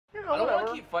know, I don't want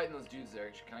whatever. to keep fighting those dudes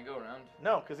there. Can I go around?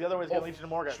 No, because the other way is going to lead you to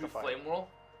more guys Should to we fight. flame roll?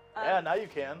 Yeah, now you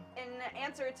can. In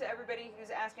answer to everybody who's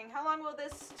asking, how long will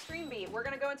this stream be? We're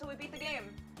gonna go until we beat the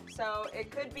game. So it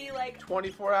could be like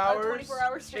 24 hours.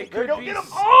 24-hour stream. It could Go be. get him!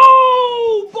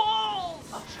 Oh,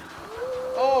 balls!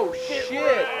 Oh shit!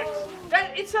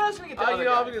 That, it sounds like it's You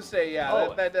know, I was gonna say, yeah,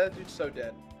 Oh. that dude's so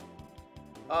dead.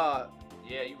 Yeah,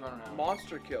 you run around.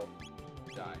 Monster kill.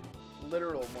 Die.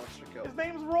 Literal monster kill. His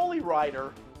name's Rolly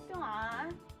Rider.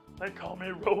 Aww. They call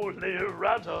me Rolly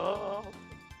Rider.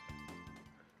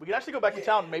 We can actually go back to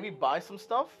town and maybe buy some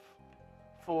stuff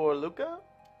for Luca.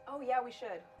 Oh yeah, we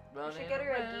should. We Running should get her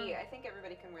a around. gi. I think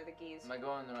everybody can wear the gis. Am I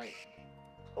going the right?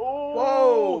 Oh!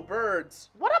 Whoa,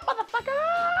 birds! What up,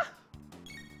 motherfucker?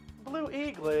 Blue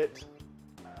eaglet.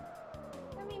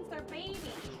 That means they're baby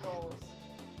eagles.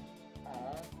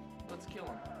 Aw, let's kill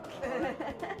him.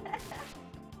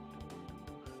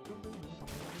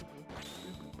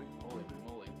 Holy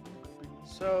moly.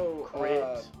 So, Crit.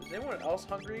 is anyone else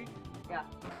hungry? Yeah,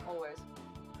 always.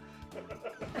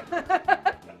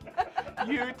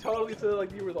 You totally sounded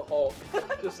like you were the Hulk.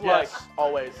 Just Yes,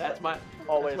 always. that's my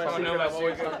Always. That's my Oh, no, secret. my I'm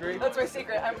always secret. hungry. That's my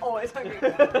secret. I'm always hungry. He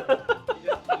just eats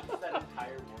that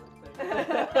entire worm thing.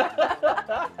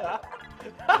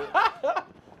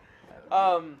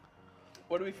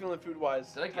 What are we feeling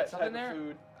food-wise? Did I get Type something of there?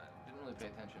 Food. I didn't really pay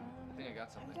attention. I think I got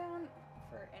I'm something. down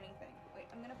for anything. Wait,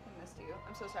 I'm gonna pin this to you.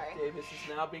 I'm so sorry. Davis is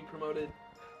now being promoted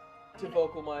to gonna-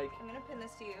 vocal mic. I'm gonna pin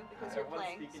this to you because you're Everyone's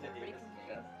playing, so speaking to everybody Davis. can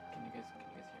hear you. Can you guys hear me?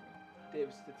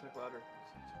 Davis, talk louder.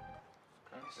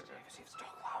 Davis, you have to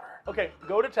talk louder. Okay,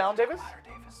 go to town, Davis. Louder,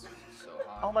 Davis. So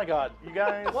hot. Oh my god, you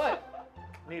guys What?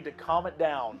 need to calm it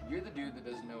down. You're the dude that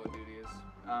doesn't know what duty is.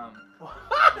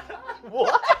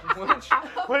 What? Which?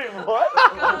 Wait, what?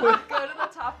 Go to the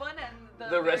top one and the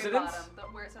very residence?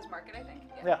 bottom, where it says market, I think.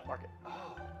 Yeah, market.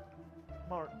 Oh.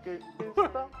 Market is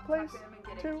the place Talk to him and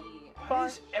get a to key. Why find.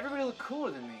 does everybody look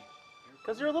cooler than me?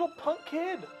 Because you're a little punk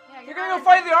kid. Yeah, You're gonna go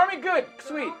fight the army? Good.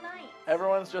 Sweet. All night.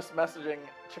 Everyone's just messaging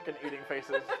chicken eating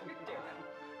faces.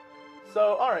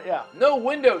 So, alright, yeah. No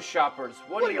window shoppers.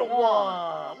 What do you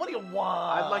want? What do you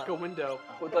want? I'd like a window.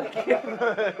 I would like.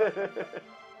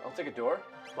 I'll take a door.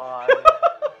 Fine.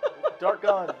 Dark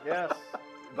gun, yes.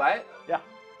 Buy it. Yeah.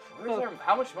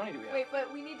 How much money do we have? Wait,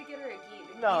 but we need to get her a gi.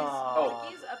 The No.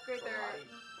 Gis upgrade their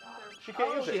She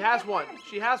can't use She it. has one.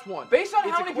 She has one. Based on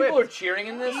It's how many equipped. people are cheering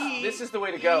in this, E- this is the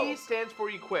way to go. E stands for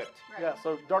equipped. Right. Yeah,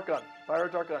 so dark gun. Fire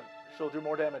a dark gun. She'll do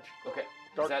more damage. Okay.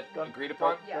 Dark Is that gun. agreed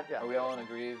upon? Yeah. Yeah. Are we all in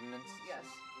agreements? Yes.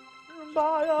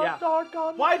 Buy a Yeah. dark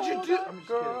gun. Why'd you for do? the I'm just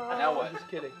girl. kidding. Now what? I'm just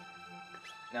kidding.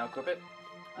 Now equip it.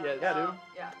 Yeah, Yeah, dude.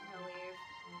 Yeah, now leave.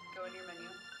 Go into your menu.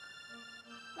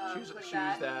 Click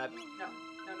Choose that. No.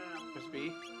 Press B.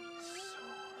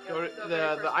 Go Go to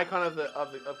very the first icon of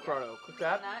Chrono. Click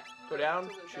that. On that. Go down.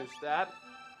 to Luca. Choose that.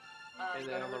 And Go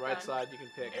then to on the her right gun. side you can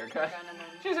pick. Air Her gun. gun and then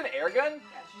She has an air gun? yeah,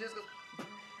 she just goes.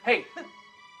 Hey.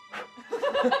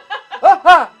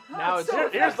 Now it's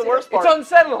Here's the worst It's part.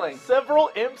 unsettling. Several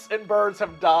imps and birds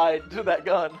have died to that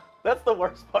gun. That's the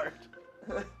worst part.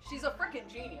 She's a freaking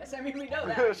genius. I mean, we know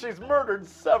that. She's murdered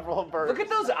several birds. Look at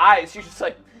those eyes. She's just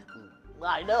like,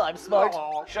 I know, I'm smart.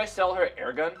 should I sell her an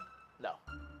air gun? No.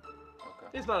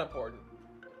 Okay. It's not important.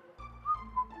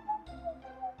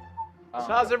 Um, So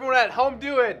how's everyone at home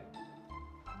doing?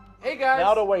 hey guys.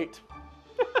 Now to wait.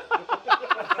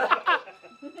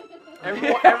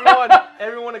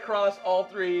 Everyone across all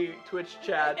three Twitch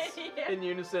chats Yeah. in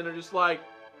unison are just like,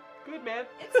 good man.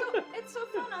 It's so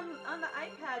fun on the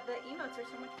iPad. The emotes are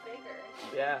so much bigger.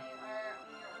 Yeah. Than they are on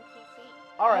your own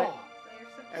PC. All right. Oh, So you're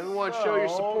so Everyone show your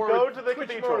So, support. go with to the Twitch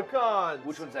cathedral. emoticons.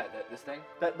 which one's that? This thing?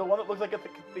 The one that looks like at the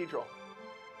cathedral.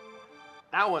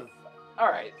 That one. All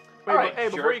right. Wait, All right. hey,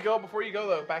 jerk. before you go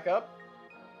though, back up.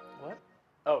 What?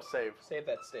 Oh, save. Save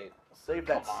that state. Save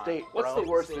that Come on. state, What's bro. the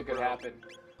worst State, that could bro. happen?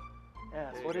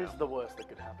 Yes, There what you is go. the worst that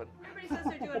could happen? Everybody says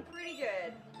they're doing pretty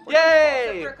good.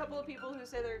 Yay! Except for a couple of people who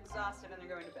say they're exhausted and they're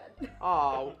going to bed.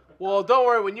 Oh, well, don't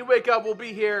worry. When you wake up, we'll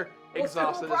be here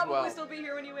exhausted we'll as probably well. still be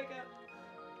here when you wake up.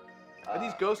 Are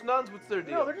these ghost nuns? What's their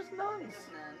deal? No, they're just nuns.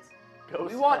 Just nuns.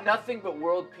 Ghost We want nuns. nothing but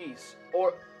world peace.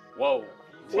 Or, whoa.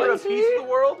 We're a piece of the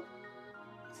world?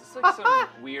 Is this like some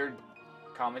weird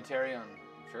commentary on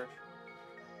church?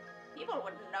 People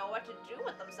wouldn't know what to do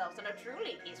with themselves in a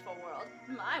truly peaceful world.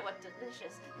 My, what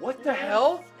delicious. What the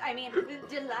hell? I mean,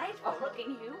 delightful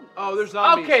looking humans. Oh, there's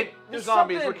zombies. Okay, there's there's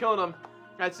zombies. something- We're killing them.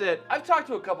 That's it. I've talked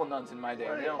to a couple nuns in my day.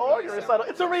 They don't Oh, really you're sound recital. like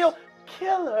It's a this. real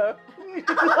killer.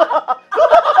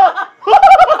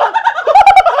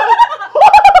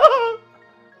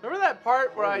 Remember that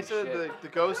part where I Holy said shit. the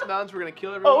ghost nuns were gonna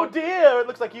kill everyone? Oh dear, it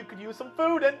looks like you could use some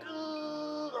food and...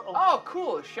 Oh,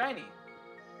 cool, it's shiny.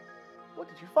 What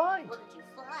did you find? What did you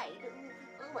find?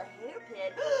 Oh, a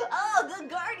hairpin. Oh, the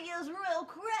Guardian's royal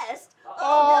crest.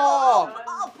 Oh. No.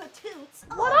 Oh, patoots.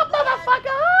 What Oh, up, man.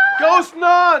 motherfucker? Ghost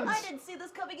nuns! I didn't see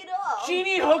this coming at all.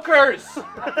 Genie hookers!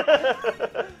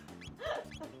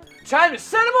 Time to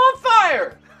set them on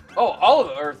fire! Oh, all of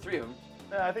them, or 3 of them.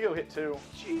 Yeah, I think it'll hit 2.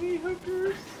 Genie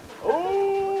hookers.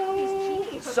 Oh!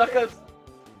 These Suck a...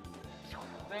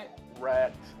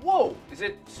 Wrecked. Whoa! Is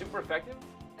it super effective?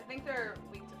 I think they're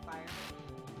weak to fire.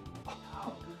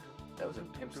 That was a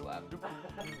pimp slap.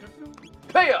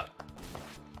 Pay up!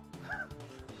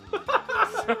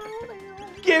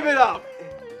 Give it up.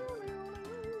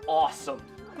 Awesome.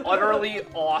 Utterly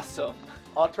awesome.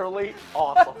 Utterly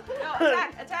awesome. No,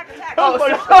 attack. Oh my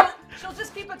She'll- God. She'll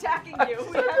just keep attacking you.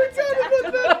 We so haven't excited attacked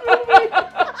about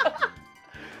her.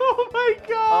 Oh my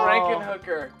god!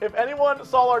 Frankenhooker. If anyone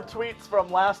saw our tweets from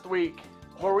last week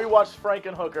where we watched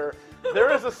Frankenhooker,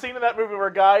 there is a scene in that movie where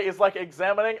a guy is like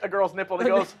examining a girl's nipple and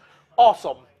he goes,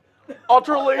 awesome.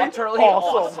 Utterly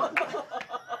awesome.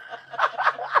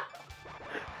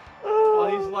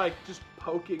 Well, he's like just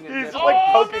poking it. He's like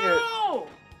poking it. no!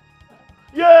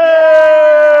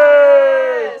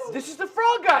 Yay! This is the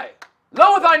frog guy.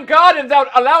 Lower thine guard and thou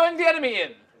allowing the enemy in.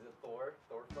 Is it Thor?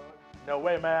 Thor frog? No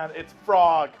way, man. It's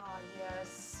Frog. Oh,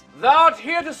 yes. Thou art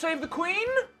here to save the queen?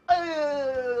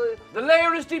 The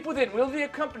lair is deep within. Will thee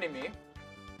accompany me?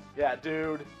 Yeah,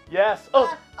 dude. Yes.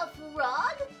 Oh. A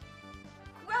frog?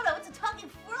 Chrono, it's a talking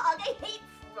frog. I hate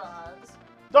frogs.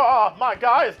 Ah, my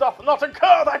guys doth not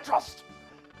incur thy trust.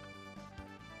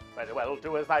 Very well,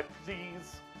 do as I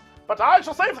please. But I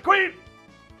shall save the queen.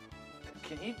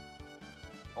 Can he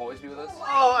always be with us?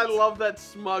 Oh, I love that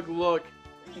smug look.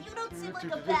 You don't seem like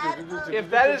a bad. If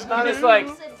that is not He just a-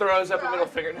 like throws up a middle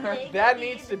finger to her. That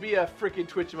needs to be a freaking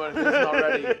Twitch monetization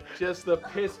already. Just the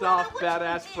pissed off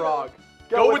badass frog.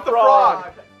 Go with the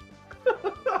frog.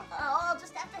 Oh, I'll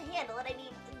just have to handle it. I mean,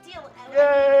 deal with it.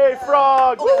 Yay,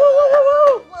 Frog! Woo, woo, woo,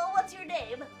 woo, woo. Well, what's your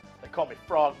name? They call me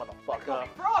Frog, motherfucker.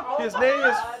 Frog. His name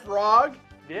is Frog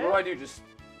Yeah. What do I do? Just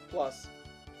plus.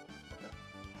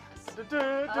 the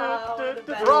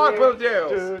best. Frog will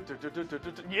do.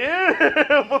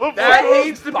 Yeah, motherfucker. That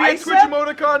needs to be a Bicep? Twitch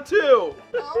emoticon too.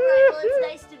 All right, well, it's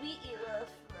nice to meet you,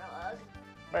 Frog.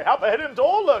 Mayhap a hidden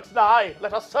door lurks nigh.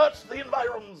 Let us search the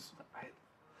environs.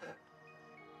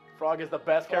 Frog is the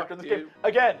best character in this game. dude.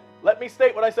 Again, let me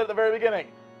state what I said at the very beginning.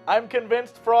 I'm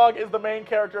convinced Frog is the main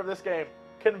character of this game.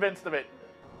 Convinced of it.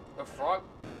 a frog.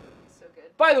 So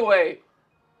good. By the way,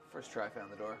 first try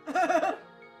found the door.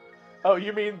 Oh,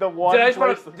 you mean the one Did I just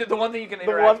place, want the one thing you can the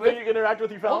interact one with? thing you can interact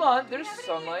with you found? Hold on, Do there's we have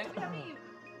sunlight. Any, do we have any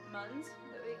muns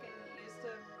that we can use to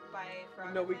buy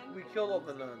frog? No, we thing? killed all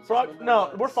the nuns. Frog? There's No,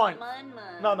 more we're nuns. fine. Mun.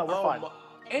 No, we're Oh, fine.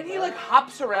 And he like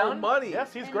hops Oh, around. money.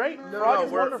 Yes, he's great. No, Frog No,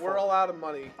 is we're wonderful. all out of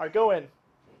money. All right, go in.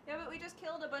 Yeah, but we just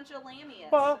killed a bunch of lamias.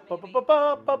 Ba, So ba, maybe. ba,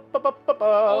 ba, ba, ba, ba, ba,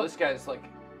 ba. Oh, this guy's like,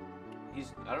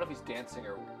 he's, I don't know if he's dancing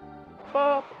or. Ba,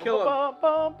 ba, Kill him. ba,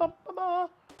 ba, ba, ba, ba.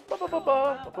 Ba, ba, ba,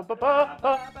 ba, ba, ba, ba, ba,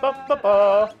 ba, ba, ba,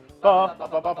 ba. Ba, ba,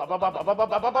 ba, ba, ba, ba, ba, ba, ba,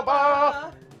 ba, ba, ba,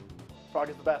 ba. Frog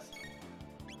is the best.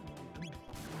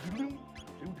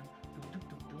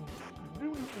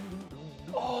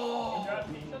 Oh.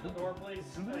 Shut the door, please.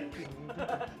 Thanks.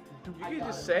 You can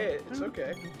just say it. It's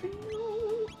okay.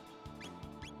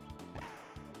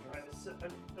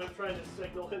 I'm trying to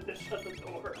signal him to shut the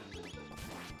door.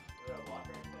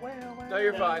 No,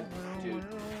 you're fine. Dude.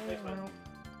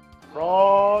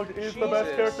 Frog is the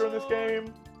best Jesus. character in this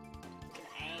game.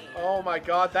 Oh my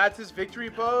god, that's his victory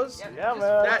pose? Yep, Yeah, just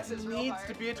man. That flexes real needs hard.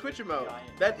 to be a Twitch emote.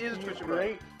 That is He's Twitch emote.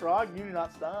 great. Frog, you do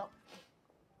not stop.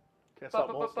 Can't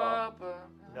stop, won't stop.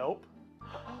 Nope.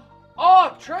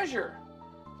 Oh, treasure!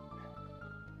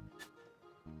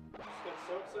 Just got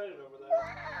so excited over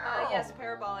that. Yes,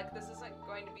 Parabolic. This isn't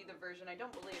going to be the version. I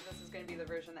don't believe this is going to be the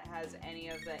version that has any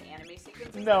of the anime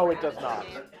sequences. No, that it were does added to not.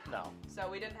 the game. No. So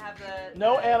we didn't have the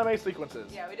No the- anime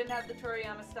sequences. Yeah, we didn't have the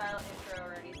Toriyama style intro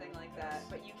or anything like that.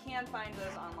 But you can find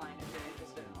those online if you're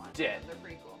interested in watching. Dead. them. They're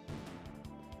pretty cool.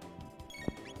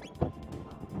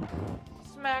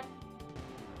 Smack.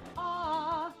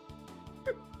 Ah.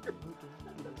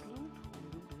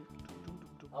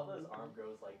 Although his arm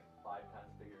grows like 5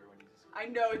 times bigger when you just. I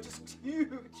know, it's just huge.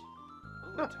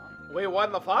 Ooh, Tommy. We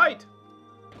won the fight.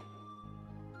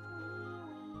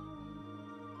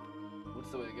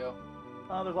 What's the way to go?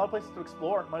 There's a lot of places to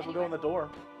explore. Might as well go in the door.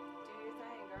 Do your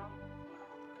thing, girl.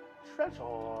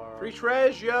 Treasure. Free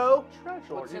treasure, yo.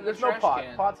 Treasure. What's in There's the no trash pot.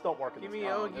 can? Pots don't work in Give this me game.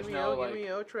 yo, there's give me no, yo, like- give me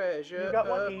yo, treasure. You got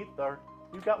one ether.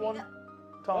 You got one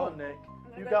tonic.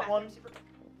 You got one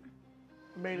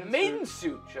maiden Maiden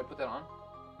suit. suit. Should I put that on?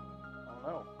 I don't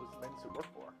know. Was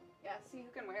Yeah, see who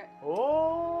can wear it.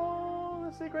 Oh,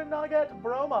 the secret nugget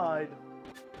bromide.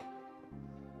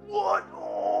 What?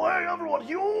 Oh, hey, everyone,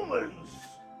 humans!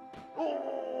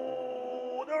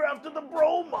 Oh, they're after the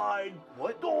bromide.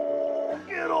 What? Oh,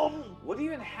 get them! What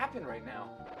even happened right now?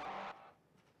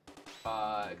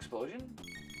 Explosion?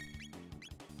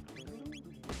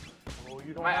 Oh,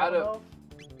 you don't Am I have out of- enough?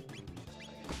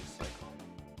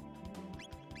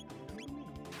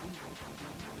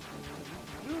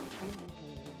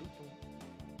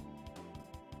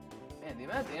 Man, the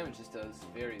amount of damage this does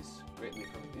varies greatly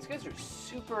from. These guys are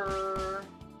super.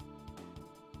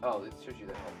 Oh, it shows you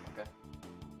the health. Okay.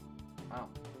 Wow.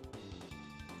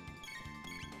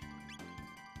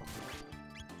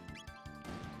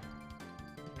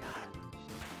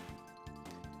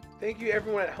 Thank you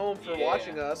everyone at home for Yeah.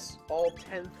 watching us. All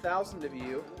 10,000 of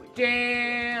you.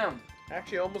 Damn!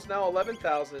 Actually, almost now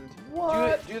 11,000.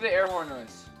 What? Do the air horn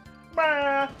noise. Come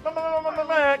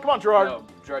on, Jirard. No,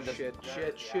 Jirard does.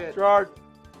 Shit. Jirard,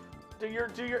 do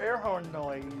your air horn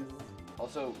noise.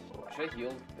 Also, should I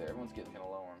heal? There, everyone's getting kind of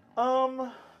low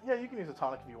on. Yeah, you can use a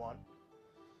tonic if you want.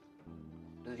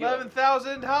 Does it heal?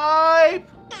 11,000 hype!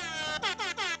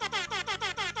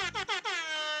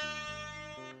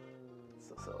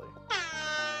 So silly.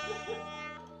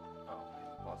 Oh,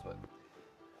 lost what?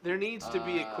 There needs to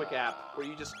be a quick app where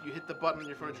you hit the button on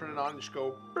your phone and turn it on and just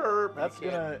go burp. That's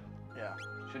gonna, yeah.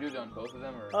 Should we do it on both of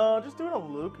them or? Just do it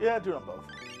on Luke. Yeah, do it on both.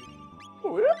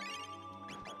 Oh, yeah.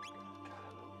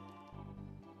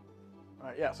 All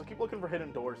right, yeah. So keep looking for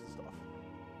hidden doors and stuff.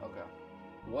 Okay.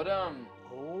 What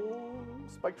Oh,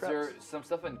 spike Is traps. there some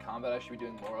stuff in combat I should be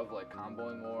doing more of, like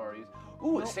comboing more? Or use...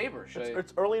 Ooh, No, a saber. Should I...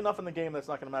 It's early enough in the game that it's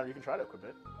not gonna matter. You can try to equip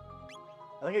it.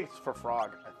 I think it's for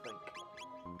Frog. I think.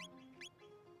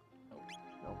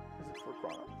 No, is it for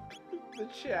Chrono? The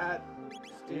chat.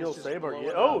 Steel It's just saber. blowing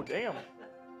Yeah. up. Oh, damn.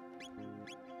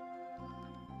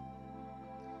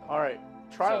 All right.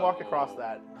 Try and walk across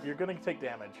that. You're gonna take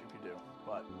damage if you do,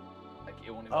 but. Like,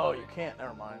 it won't even Oh, bother you me. can't.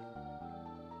 Never mind.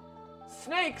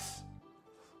 Snakes!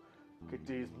 Get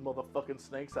these motherfucking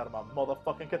snakes out of my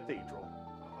motherfucking cathedral.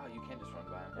 Oh, you can't just run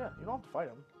by them. Yeah, you don't have to fight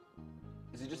them.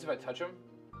 Is it just if I touch them?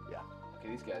 Yeah. Okay,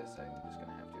 these guys, I'm just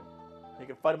gonna have to. You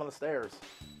can fight them on the stairs.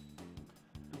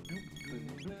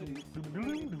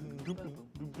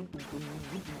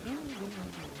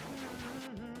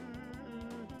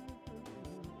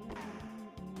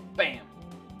 Bam!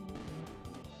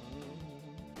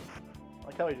 I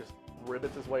like how he just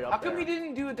ribbits his way up How come he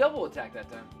didn't do a double attack that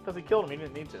time? Because he killed him. He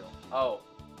didn't need to. Oh.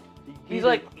 He He's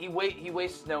like, he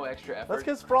wastes no extra effort. That's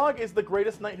because Frog is the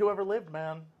greatest knight who ever lived,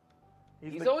 man.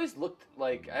 He's always looked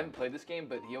like, I haven't played this game,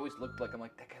 but he always looked like, I'm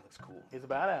like, that guy looks cool. He's a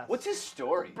badass. What's his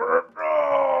story?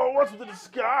 Oh, what's with the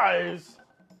disguise?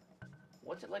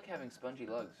 What's it like having spongy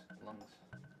lungs?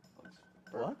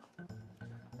 What?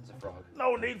 As a frog.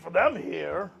 No need for them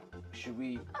here. Should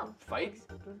we fight?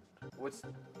 What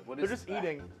They're is just that?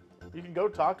 eating. You can go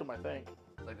talk to them, I think.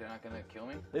 Like they're not gonna kill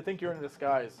me? They think you're in a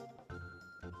disguise.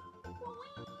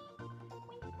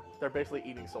 They're basically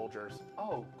eating soldiers.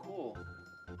 Oh, cool.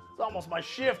 It's almost my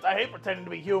shift. I hate pretending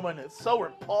to be human. It's so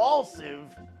repulsive.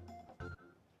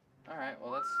 Alright,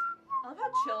 well that's... I love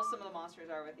how chill some of the monsters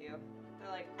are with you.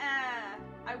 They're like,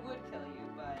 I would kill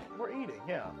you, but We're eating,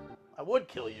 yeah. I would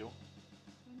kill you.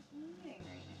 I'm eating right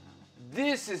now.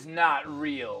 This is not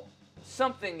real.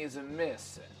 Something is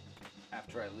amiss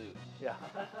after I loot. Yeah,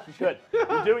 you should.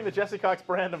 You're doing the Jesse Cox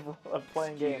brand of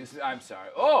playing games. I'm sorry.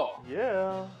 Oh!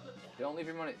 Yeah. Don't leave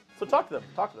your money. So talk to them.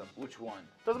 Talk to them. Which one?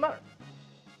 Doesn't matter.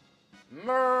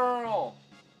 Merle!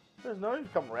 There's no need to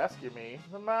come rescue me.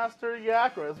 The Master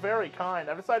Yakra is very kind.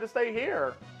 I decided to stay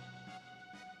here.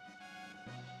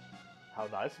 How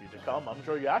nice of you to come. I'm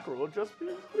sure Yakra will just be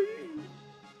pleased.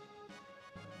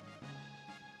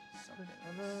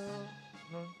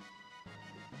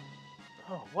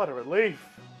 Oh, what a relief.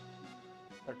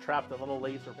 They're trapped in little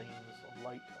laser beams of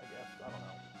light, I guess. I don't know.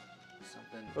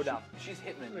 Something. Go down. She's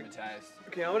hypnotized.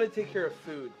 Okay, I'm gonna take care of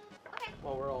food.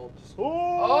 While we're all just...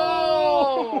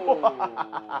 Oh!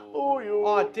 Oh, you.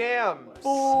 Aw, damn!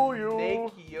 Oh, you.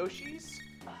 Snake Yoshis?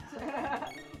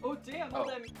 Oh damn, well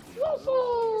then.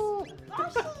 Oh.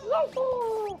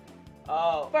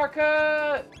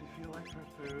 Barca! I feel like for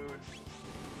food.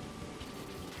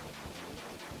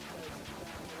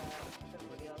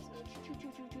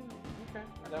 Okay.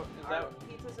 Is that...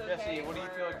 Pizza's okay. Jesse, what do you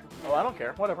feel like? Oh, I don't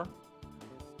care. Whatever.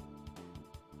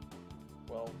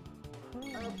 Well...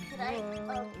 Could I get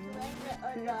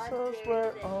a Pizzas,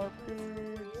 where are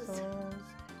pizzas?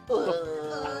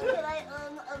 Could I,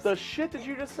 The shit did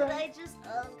you just say? could I just,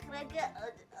 could I get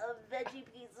a veggie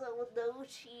pizza with no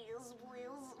cheese,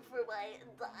 please? for my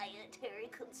dietary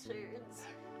concerns.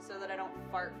 So that I don't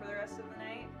fart for the rest of the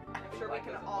night. I'm sure we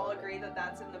can all agree that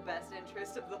that's in the best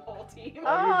interest of the whole team.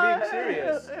 Are you being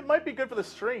serious? It might be good for the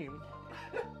stream.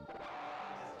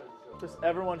 Just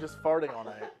everyone just farting all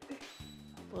night.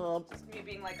 Just me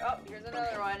being like, oh, here's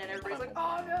another one, and everybody's like,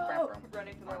 oh no,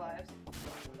 running for their lives.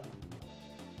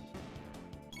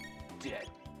 Dead.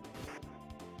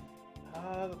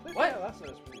 The place What? I had last night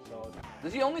was pretty solid.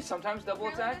 Does he only sometimes double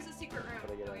Apparently attack? there's a secret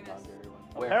room that we missed.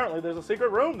 Where? Apparently, there's a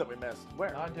secret room that we missed.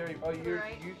 Where? Non-dairy. Oh,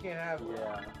 Right. you can't have.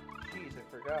 Yeah. Jeez, I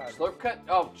forgot. Slurp cut?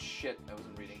 Oh shit, I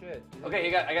wasn't reading. Shit.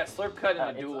 Okay, I got slurp cut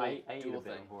and a dual I ate a dual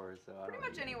bit thing. before, so I Pretty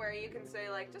don't much anywhere you can say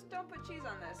like, just don't put cheese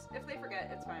on this. If they forget,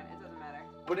 it's fine. It doesn't matter.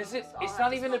 But is it? I'll It's have not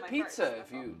to even a smell my pizza farts,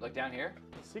 if you like down here.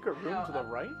 Secret room No, to the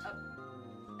right?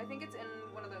 I think it's in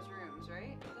one of those rooms,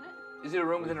 right? Isn't it? Is it a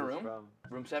room within a Where's this room?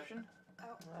 from? Roomception?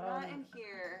 Oh, not in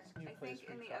here. I think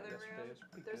in the other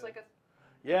room. There's like a.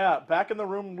 Yeah, back in the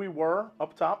room we were,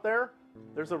 up top there,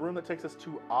 there's a room that takes us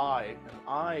to I. And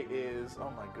I is,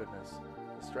 oh my goodness,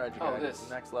 the strategy Oh, guide is this.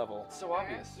 the next level. It's so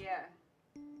obvious. Yeah.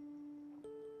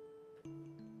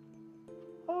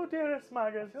 Oh dearest I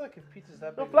Magus, feel like if pizza's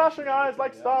that the big, flashing it should eyes be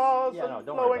like big. stars Yeah, no, and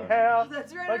don't worry flowing about it. hair,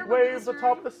 That's right. I like remember waves this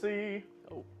atop room. the sea.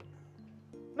 Oh.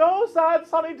 No sad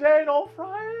sunny day, no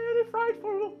Friday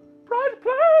frightful, bright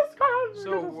place can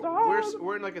So get the stars.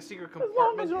 we're in like a secret As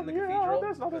long as compartment you're in the near, cathedral.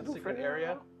 there's nothing That to secret fear.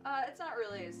 area, It's not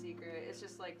really a secret. It's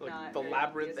just like like not the very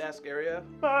obvious. labyrinth-esque area.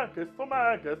 Magus, the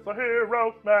Magus, the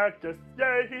hero Magus,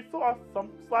 yay, he's so awesome,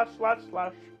 slash, slash,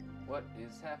 slash. What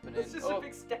is happening? It's just Oh, a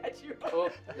big statue. oh,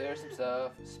 there's some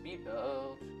stuff.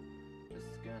 Speedboat. This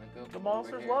is gonna go. The over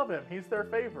monsters here. love him, he's their A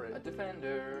favorite.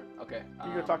 defender. Okay.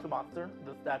 You gonna talk to the monster,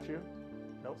 the statue?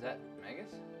 Nope. Is that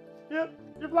Magus? Yep,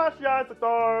 your flashy eyes like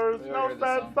stars, We no already heard this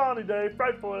sad song. sunny day,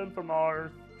 frightful and from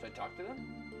Mars. Should I talk to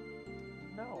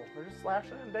them? No, they're just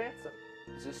slashing and dancing.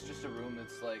 Is this just a room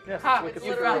that's like? Yes, ha! it's like It's a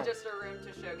literally room. just a room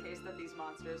to showcase that these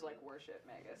monsters like worship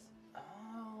Magus.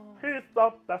 Oh. He's the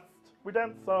best, we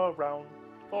dance around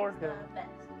for He's the him. best.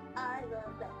 I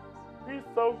love Magus.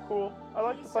 He's so cool, I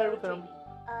like to He's play so with him. jiggy.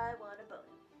 I want a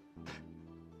bone.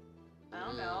 I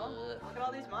don't know. Look at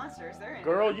all these monsters. They're in.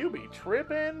 Girl, you be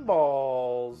tripping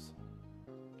balls.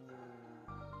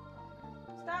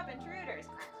 Stop intruders.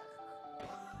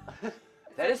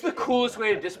 That is the coolest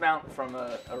way to dismount from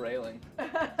a railing.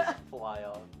 fly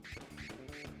off.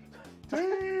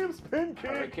 Team spin kick.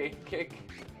 Hurricane kick.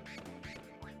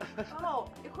 Oh,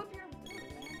 equip your loot,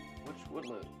 man. Which would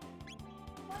loot?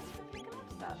 What's for picking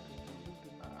up stuff?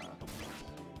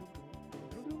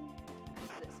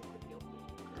 This equip your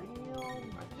loot.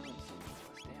 I think it's so much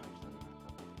less damage than that.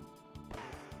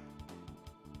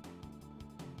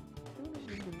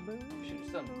 Should have done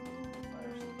fire something.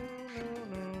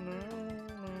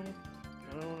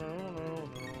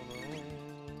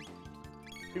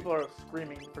 People are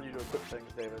screaming for you to equip things,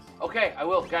 Davis. Okay, I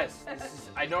will, guys. This is,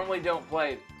 I normally don't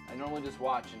play. I normally just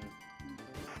watch, and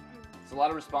it's a lot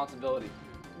of responsibility.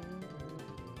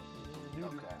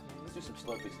 Okay, let's do some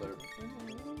slurpy slurp.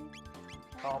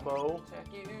 Combo. Attack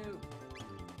you.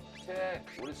 Attack.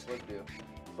 What does slurp do?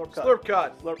 Slurp cut. Slurp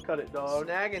cut. Slurp cut it, dog.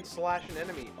 Snag and slash an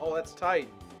enemy. Oh, that's tight.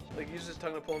 Like uses his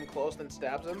tongue to pull him close, then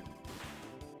stabs him.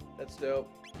 That's dope.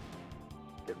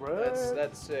 Get red.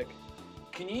 That's sick.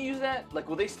 Can you use that? Like,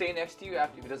 will they stay next to you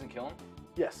after if it doesn't kill him?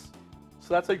 Yes.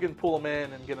 So that's how you can pull them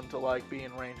in and get them to like be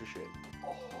in range of shit.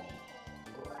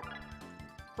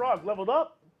 Frog leveled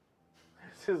up.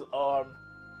 It's his arm.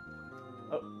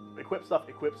 Oh, equip stuff.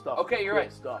 Equip stuff. Okay, you're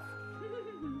equip right. Stuff.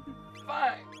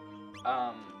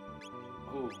 Fine.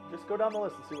 Ooh. Just go down the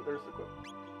list and see what there's to equip.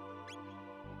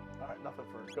 All right, nothing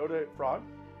first. Go to frog.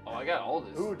 Oh, I got all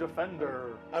this. Ooh,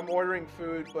 defender. I'm ordering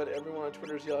food, but everyone on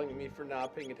Twitter is yelling at me for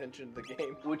not paying attention to the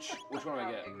game. Which one do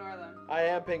I get? Ignore them. I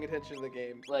am paying attention to the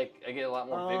game. Like, I get a lot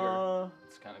more vigor.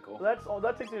 It's kind of cool. That's all.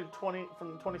 That takes you to 20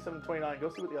 from 27 to 29. Go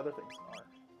see what the other things are.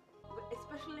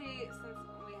 Especially since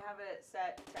we have it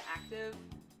set to active,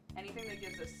 anything that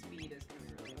gives us speed is going to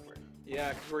be really important. Yeah,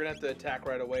 because we're gonna have to attack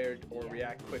right away or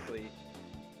react quickly.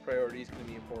 Priority is gonna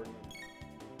be important.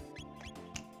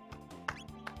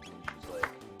 She's like,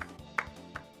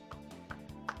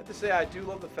 I have to say, I do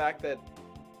love the fact that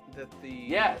the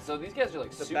yeah. So these guys are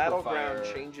like the super battleground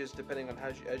fire. changes depending on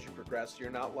as you progress. You're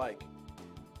not like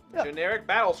Yeah. generic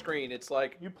battle screen. It's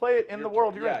like You play it in the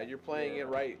world you're yeah, in. you're playing it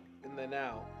right in the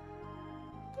now.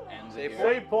 And Save here.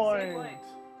 Save point. Save point.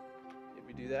 If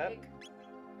you do that, Take-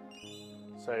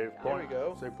 Save there point. we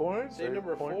go. Save point. Save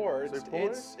number point, 4. Save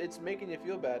point. It's making you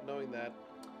feel bad knowing that.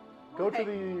 Go to Why?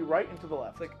 the right and to the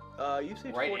left. It's like you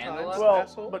saved Right 4 and the times, left? well,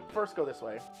 asshole. but first go this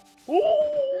way. Ooh!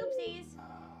 Oopsies.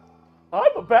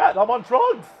 I'm a bat. I'm on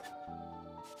drugs.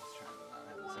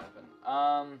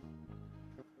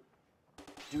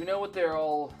 Do we know what they're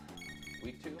all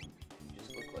weak to?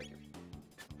 Just look like it.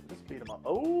 Just beat him up.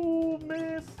 Oh,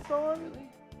 miss, son. Really?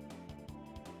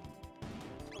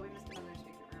 Oh, we missed another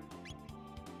secret room.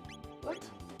 What?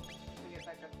 We get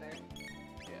back up there.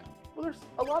 Yeah. Well, there's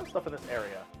a lot of stuff in this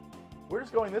area. We're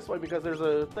just going this way because there's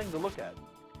a thing to look at.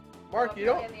 Mark, Well, you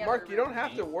we're don't. in the other Mark, you room. don't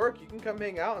have to work. You can come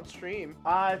hang out and stream.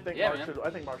 I think Yeah, Mark man. should. I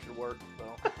think Mark should work.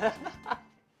 So.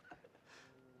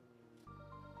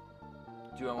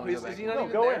 Do I want Oh, to is go back? he not No,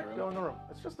 even go there? in. Go in the room.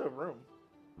 It's just a room.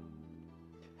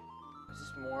 Is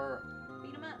this more?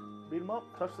 Beat him up. Beat him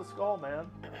up. Touch the skull, man.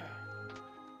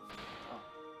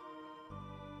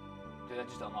 Did I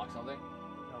just unlock something?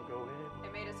 Now go in.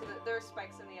 It made it so that there are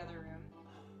spikes in the other room,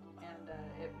 and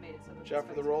it made it so that. Watch out for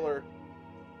the spikes- roller.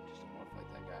 Just don't want to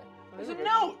fight that guy. There's There's a a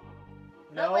note.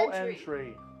 No entry.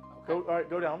 Okay. Go. All right.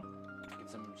 Go down. Get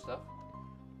some stuff.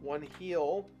 One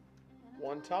heal,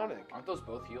 one tonic. Aren't those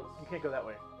both heals? You can't go that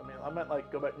way. I mean, I meant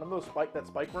like go back. Remember that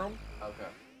spike room? Okay.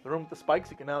 The room with the spikes.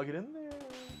 You can now get in there.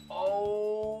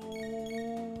 Oh,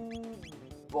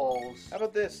 balls. How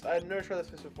about this? I've never tried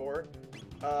this before.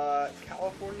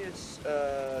 California's.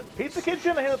 Pizza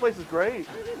Kitchen. I hear the place is great.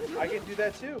 I can do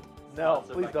that too. No,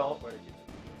 Sponsored please by don't. California.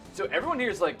 So everyone here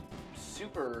is like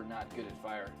super not good at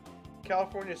fire.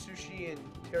 California sushi and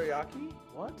teriyaki.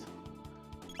 What?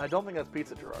 I don't think that's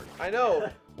pizza, Jirard. I know.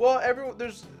 Well,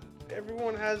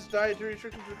 everyone has dietary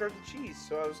restrictions with regard to cheese.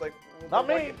 So I was like, well, Not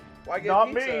then me. Why get Not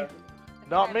pizza? me.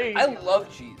 Not me. I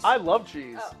love cheese. I love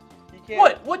cheese. Oh. You can't.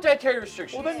 What? What dietary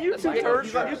restrictions? Well, then you That's two not nerds,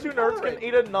 true. you two nerds can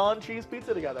eat a non-cheese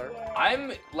pizza together.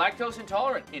 I'm lactose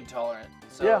intolerant.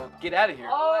 So Yeah. get out of here.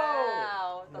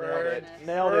 Wow. The Bird. loneliness.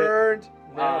 Nailed it. Burned.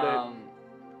 Nailed it. Oh,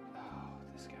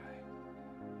 this guy.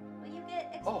 Well, you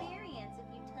get experience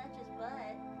if you touch his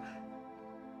butt.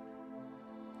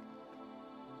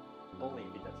 Only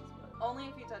if he touches his butt. Only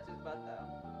if you touch his butt, though.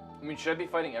 I mean, should I be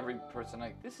fighting every person?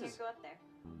 Like, this You is. can't go up there.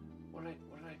 What did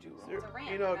I do wrong? It's a ramp,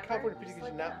 You know, remember? California You pizza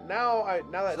slid kitchen. down. Now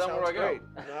that So then where sounds do I go? great.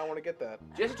 Now I want to get that.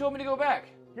 Jesse told me to go back.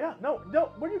 Yeah, no,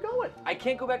 where are you going? I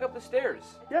can't go back up the stairs.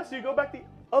 Yeah, so you go back the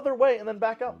other way and then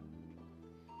back up.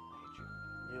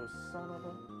 You son of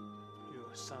a... You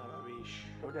son of a bitch.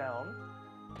 Go down.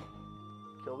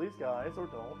 Kill these guys or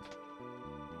don't.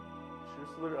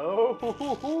 Shoot the... Oh!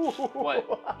 What?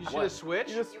 You should What? have switched.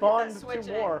 You just You hit spawned that switch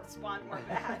two and more. it spawned more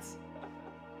bats.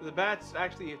 The bats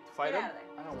actually fight Get him. out of there.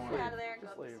 I don't Just want get to. out of there and go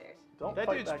Just up the leave. stairs. Don't That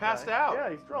fight dude's that passed guy. out. Yeah,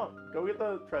 he's drunk. Go get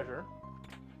the treasure.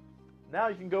 Now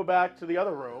you can go back to the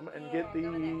other room and get Yeah,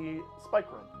 go in the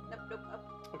spike room. Nope,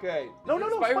 up. Okay. No, Is no, it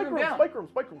no, spike spike room room, down? spike room,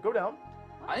 spike room. Go down.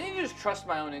 I need to just trust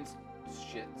my own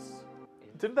shits.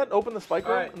 Didn't that open the spike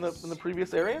room Alright. in the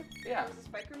previous area? Yeah. There's a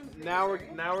spike room in the Now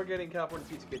previous area? we're getting California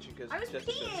pizza kitchen because I was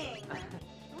peeing!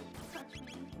 Don't touch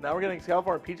me. Now we're getting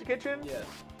California Pizza Kitchen? Yes.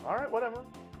 All right, whatever.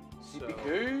 So,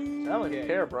 CPK. I don't even Okay.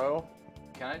 care, bro.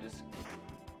 Can I just?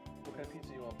 what kind of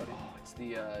pizza you want, buddy? Oh, it's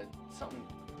the something.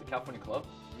 The California Club.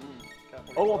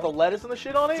 California Oh, with the Club? lettuce and the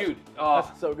shit on it? Dude. Oh.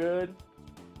 That's so good.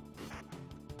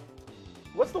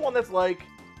 What's the one that's like...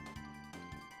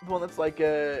 The one that's like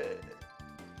a...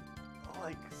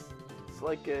 It's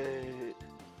like a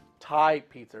Thai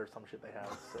pizza or some shit they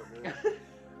have. It's so good.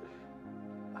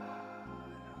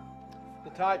 the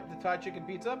Thai chicken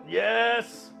pizza.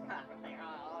 Yes!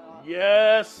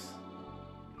 Yes!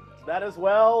 That as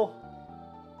well.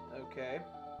 Okay.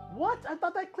 What? I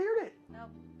thought that cleared it. Nope.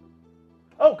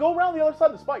 Oh, go around the other side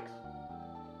of the spikes.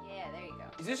 Yeah, there you go.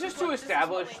 Is this just This to is what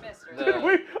establish we missed, right? the?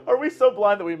 Did are we so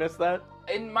blind that we missed that?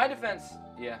 In my defense,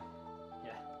 yeah.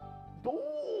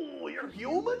 Oh, you're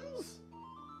humans?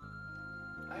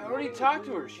 I already talked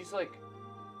to her. She's like,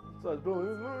 So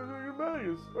your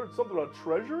menus or something about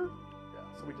treasure? Yeah,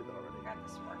 so we did that already. Grab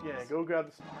the sparkles. Yeah, go grab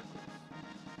the sparkles.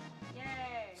 Yay!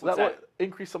 So What's that will that?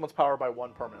 increase someone's power by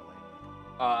 1 permanently.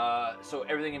 so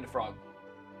everything into frog.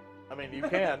 I mean, you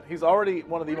can. He's already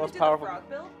one of the We're gonna most do powerful. The frog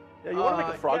build? Yeah, you want to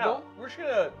make a frog yeah, build? We're just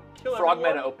gonna kill Frog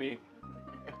everyone. meta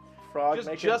OP. Frog. make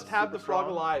him Just have super the frog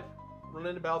strong. alive. Run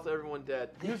into battles, everyone dead.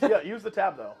 Use the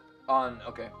tab though.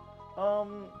 Okay.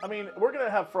 I mean, we're gonna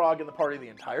have Frog in the party the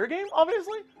entire game,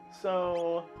 obviously.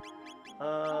 So,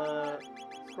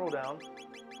 scroll down.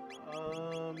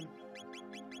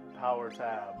 Power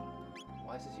tab.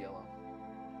 Why is this yellow?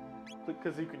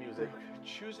 Because you can use it.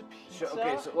 Choose a pizza.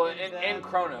 Okay, so well, and and then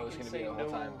Chrono you is can gonna be say the whole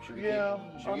no. time. Should we Yeah,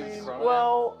 keep, should I we use mean, Chrono?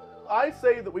 well, I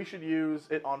say that we should use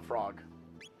it on Frog.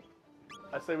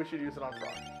 I say we should use it on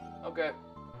Frog. Then? Okay.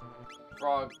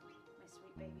 Frog. My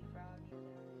sweet baby frog.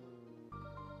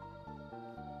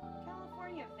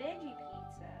 California veggie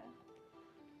pizza.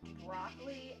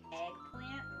 broccoli,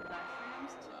 eggplant,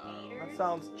 mushrooms, tomatoes. That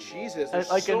sounds Jesus, there's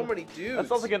like so an- many dudes. That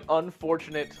sounds like an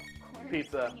unfortunate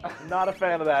pizza. Not a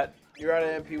fan of that. You're out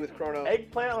of MP with Chrono.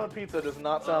 Eggplant on a pizza does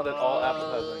not sound at all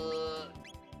appetizing.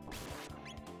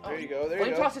 There you go. There you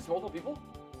Flame go. toss hits multiple people?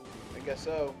 I guess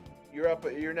so. You're up.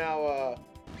 You're now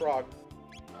frog.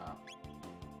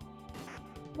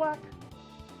 Whack.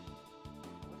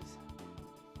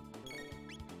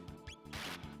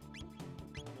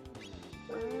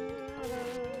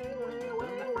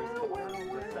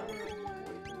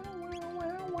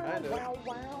 What is Kind of.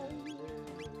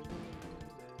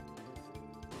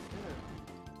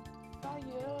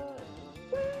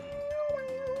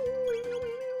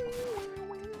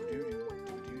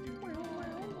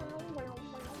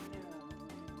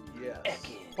 Yes.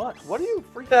 What? What are you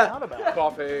freaking out about?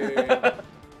 Coffee.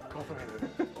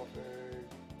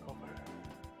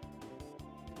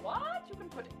 What? You can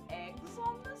put eggs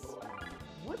on this?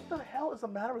 What the hell is the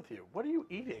matter with you? What are you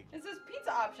eating? It says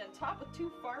pizza option, topped with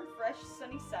 2 farm fresh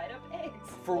sunny side up eggs.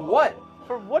 For what?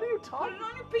 For what are you Put talking? it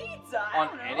on your pizza. I On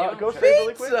don't know. any of them? Go save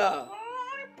really quick. Pizza.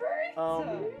 Put it on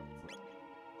your pizza.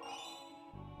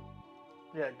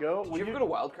 Yeah, go. Did Will you ever go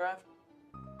to Wildcraft?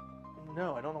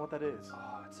 No, I don't know what that is.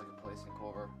 Oh, it's like a place in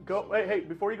Culver. Go. Hey,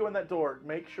 before you go in that door,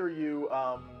 make sure you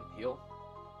Heal?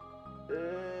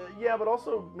 yeah, but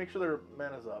also make sure their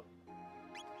mana's up.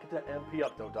 Get that MP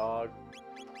up though, dog.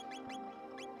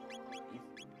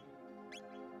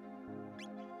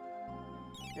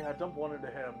 Yeah, dump one into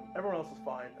him. Everyone else is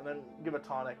fine, and then give a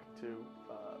tonic to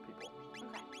people.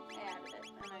 Okay, I added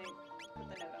it, and I put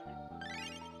the note on there.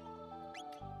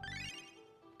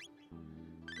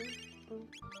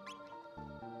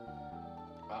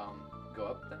 Go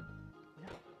up then?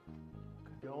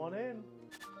 Go on in.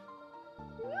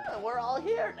 Yeah, we're all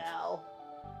here now.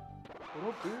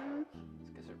 Little dudes.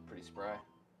 These guys are pretty spry.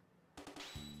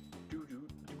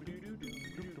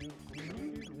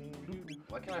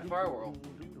 Why can't I fire whirl?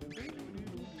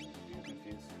 I'm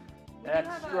confused. X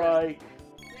strike.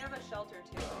 We have a shelter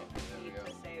too if you need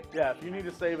to save. Yeah, if you need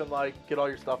to save and like get all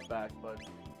your stuff back, but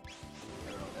I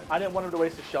don't know what that I didn't want him to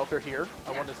waste a shelter here.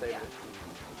 I Yeah, wanted to save yeah. it.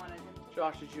 I wanted him to-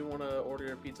 Josh, did you want to order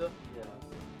your pizza? Yeah.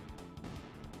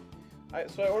 I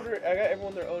got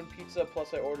everyone their own pizza,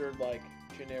 plus I ordered like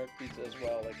generic pizza as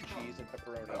well, like cheese and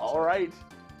pepperoni. All right.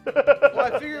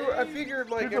 Well, I figured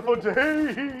like Pizza for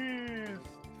days.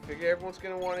 everyone's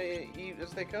gonna want to eat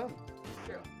as they come.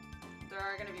 True. There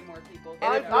are going to be more people.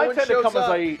 And if here. no I one tend to shows come as up,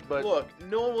 I eat, but look,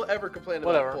 no one will ever complain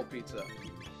Whatever. about cold pizza.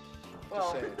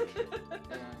 Well, saying. Yeah,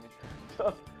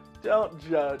 sure. don't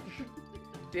judge.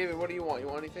 David, what do you want? You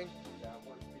want anything? Yeah,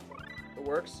 works pizza. It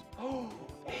works. Oh,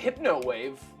 Hypno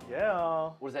Wave. Yeah.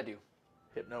 What does that do?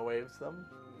 Hypno waves them.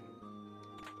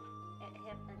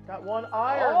 Hip- Got one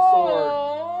iron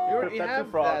You Equip already that to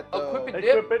have frog. that though. Equip it.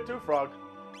 sword. Equip it to frog.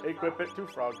 Equip it to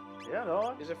frog. Yeah,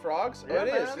 dog. Is it frogs? Yeah, oh, it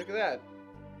is. man. Look at that.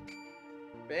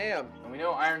 Bam. And we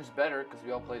know Iron's better because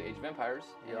we all played Age of Empires.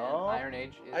 And Yeah. Iron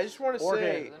Age is. I just want to Organ.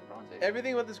 say, better than Bronze Age.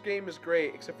 everything about this game is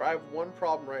great, except for I have one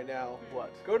problem right now.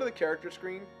 What? Go to the character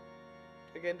screen.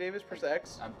 Again, Davis, press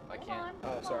X. I can't.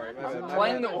 Oh, sorry. My I'm bad.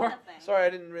 playing the organ. Sorry, I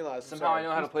didn't realize. I'm Somehow I sorry. know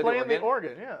how to He's play playing the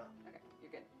organ. yeah. Okay,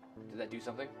 you're good. Did that do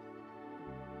something?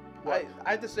 I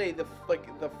have to say the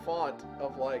font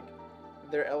of like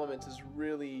their elements is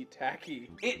really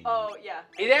tacky. Oh, yeah.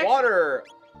 It actually. Water,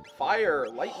 fire,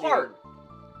 lightning. Hard.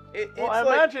 It's Well, I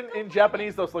like, imagine in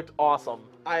Japanese those looked awesome.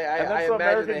 And then some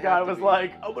American guy was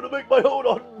like, I'm gonna make my own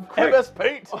on Quick. MS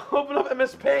Paint. "Open up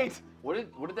MS Paint." What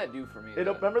did that do for me?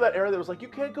 Remember that era that was like, you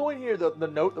can't go in here? The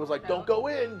note that was like, don't go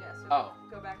in. Yeah, so Oh.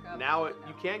 go back up. Now No.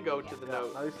 you can go to the Yeah,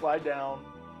 note. now you slide down,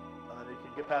 and then you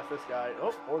can get past this guy.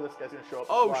 Oh, or this guy's gonna show up.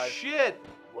 and Oh slide. shit!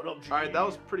 What up, G? All right, that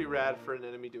was pretty rad for an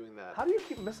enemy doing that. How do you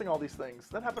keep missing all these things?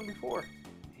 That happened before.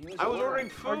 I was ordering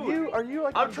food. Are you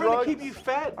like I'm on trying drugs? to keep you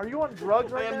fed. Are you on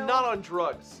drugs I right am now? not on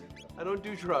drugs. I don't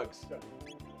do drugs.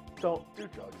 Don't do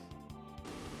drugs.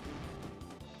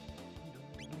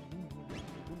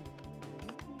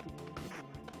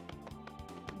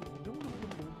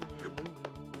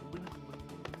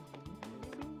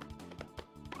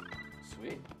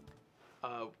 Sweet.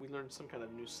 We learned some kind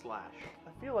of new slash.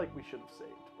 I feel like we should have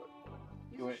saved, but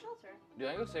Use You the wait. shelter. Dude,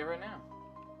 I can go save right now.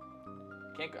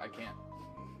 Can't go. I can't.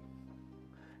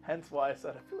 hence why I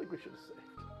said I feel like we should have saved.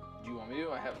 Do you want me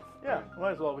to? I have. Yeah,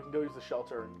 might as well. We can go use the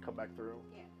shelter and come back through.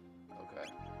 Okay.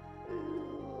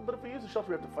 But if we use the shelter,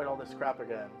 we have to fight all this crap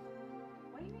again.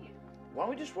 What do you mean? Why don't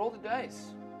we just roll the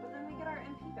dice? But then we get our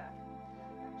MP back.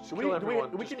 Should kill we?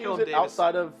 everyone. We Just can kill use him, it Davis.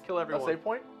 outside of Kill a everyone. save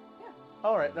point. Yeah.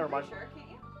 All right, never mind. Pretty sure, can't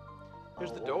you?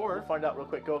 Here's the We'll door. find out real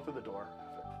quick. Go through the door.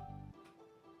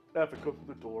 Epic, go through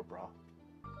the door, bro.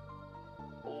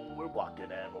 Oh, we're walking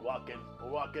and we're walking. We're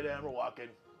walking and we're walking.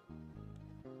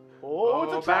 Oh,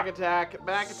 it's a back trap. attack.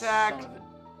 Back attack. Son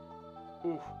of a-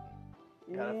 Oof.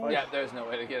 Gotta fight Yeah, him. there's no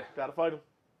way to get it. Gotta fight him.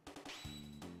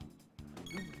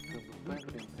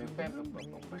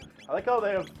 I like how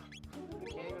they have. You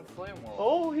can't even flame wall.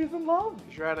 Oh, he's in love.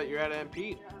 You're at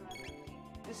MP.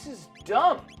 This is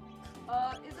dumb.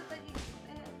 Is it that he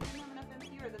didn't have enough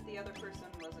MP or that the other person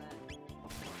wasn't?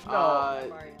 No,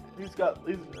 Sorry.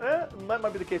 that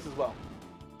might be the case as well.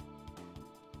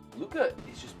 Luca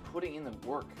is just putting in the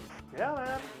work. Yeah,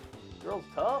 man. Girl's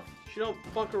tough. She don't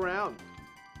fuck around.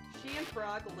 She and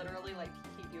Frog literally like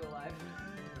keep you alive.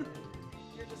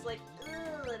 You're just like,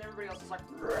 ugh, and everybody else is like,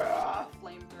 "Rah,"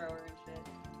 flamethrower and shit.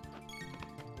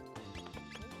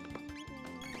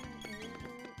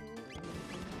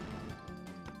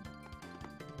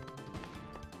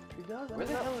 He does. Where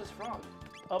the hell is Frog?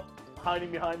 Up,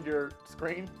 hiding behind your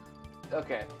screen.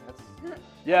 Okay, that's.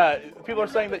 Yeah, people are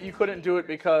saying that you couldn't do it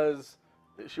because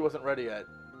she wasn't ready yet.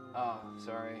 Oh,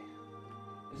 sorry.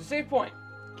 There's a save point.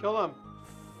 Kill them.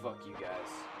 Fuck you guys.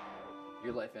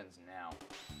 Your life ends now.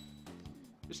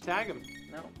 Just tag them.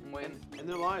 No, I'm waiting. End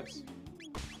their lives.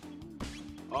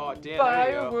 Oh, damn. There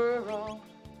you go. World,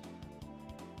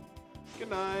 Good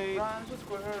night. rhymes with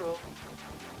squirrel.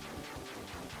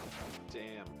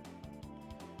 Damn.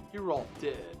 You're all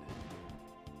dead.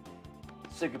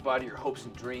 Say goodbye to your hopes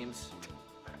and dreams.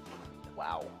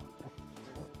 Wow.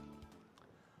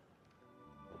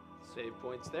 Save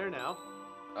points there now.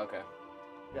 Okay.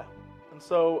 Yeah. And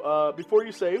so, before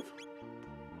you save,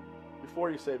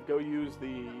 go use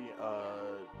the,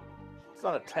 it's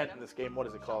not a tent in this game, what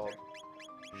is it called?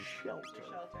 Shelter.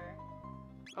 Shelter.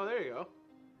 Oh, there you go.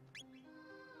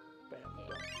 Bam.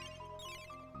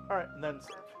 Alright, and then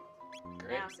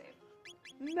Great. Now save.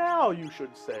 now you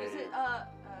should save. Is it,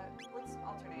 let's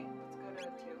alternate. Let's go to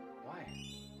 2. Why?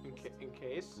 In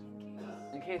case.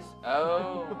 In case.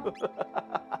 Oh.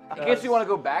 In case we want to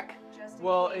go back. Just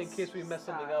Well, in case we mess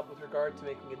something up with regard to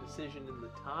making a decision in the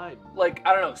time. Like,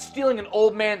 I don't know, stealing an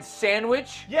old man's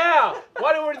sandwich? Yeah!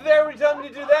 Why were you there when you told me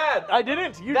to do that? I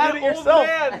didn't. You That did it old yourself.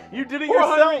 man, You did it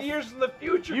 400 yourself. years in the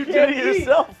future. You can't did it eat.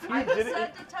 yourself. I You just did it.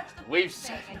 said to touch the We've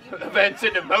thing set and you events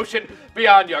into motion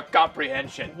beyond your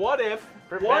comprehension. What if?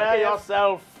 Prepare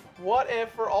yourself. What if,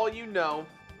 for all you know,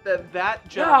 that No,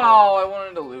 gentleman? I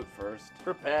wanted to loot first.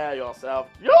 Prepare yourself.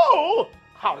 Yo!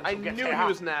 How did I you get knew here? he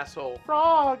was an asshole.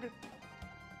 Frog.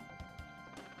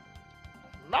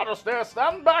 Majesty,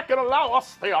 stand back and allow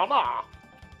us the honor.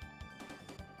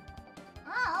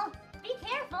 Oh, be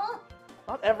careful.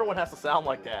 Not everyone has to sound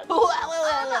like that. I'm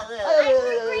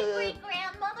her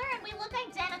great-great-grandmother, and we look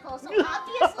identical, so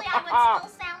obviously I would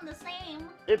still sound the same.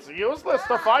 It's useless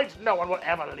to fight. No one will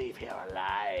ever leave here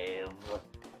alive.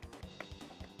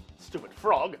 Stupid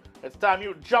frog. It's time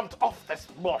you jumped off this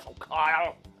mortal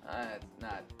coil. It's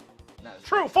not as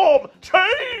True form,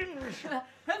 change!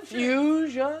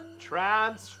 Fusion.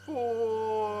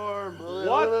 Transform.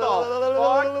 What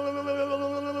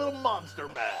the Monster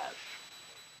mash.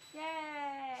 Yay!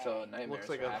 So nightmares Looks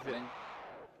like are a happening.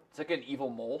 It's like an evil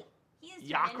mole. He's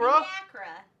Yakra?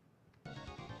 Yakra.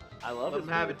 I love Let him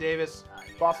have it, Davis.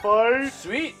 Boss fight.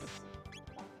 Sweet.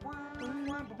 Come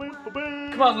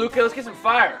Come on, Luca, let's get some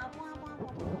fire.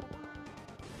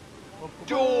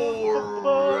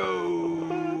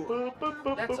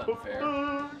 That's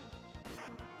unfair.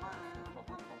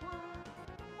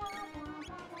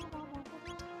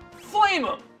 Flame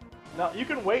him. Now you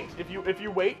can wait if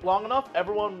you wait long enough.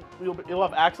 Everyone you'll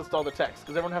have access to all the text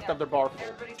because everyone has to have their bar full.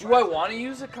 Everybody's Do I want to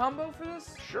use a combo for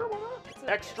this? Sure, why not? It's a-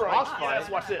 Extra. it's a lot. Yes,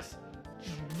 watch this.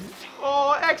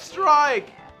 Oh, X strike.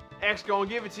 X gonna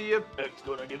give it to you. X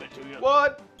gonna give it to you.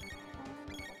 What?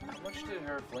 How much did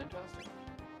her flame toss?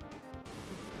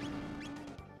 I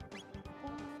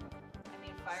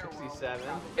mean, Firewall. 67.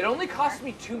 It only cost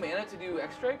me 2 mana to do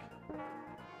X Strike?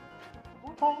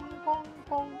 Pong, pong,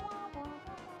 pong.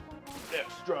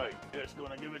 X strike. X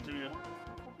gonna give it to you.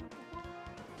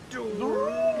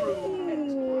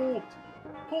 No.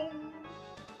 Pong.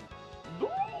 No.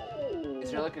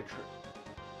 Is there like a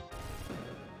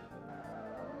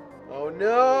Oh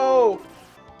no!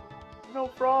 No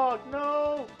frog,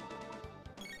 no!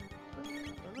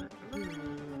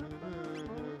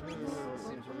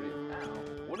 seems pretty.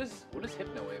 Ow. What does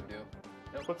Hypno Wave do?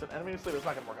 Puts an enemy to sleep, it's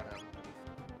not gonna work on him.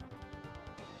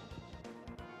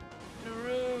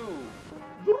 Daru!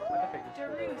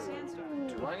 Daru, Sandstorm.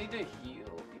 Do I need to heal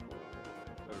people?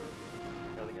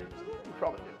 You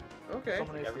probably do. Okay.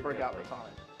 Someone needs to break out their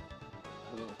tonic.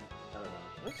 Who?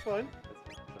 That's fine.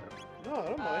 No, I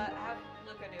don't mind. Have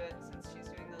Luca do it since she's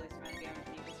doing the least amount of damage.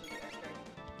 He gets to do extra.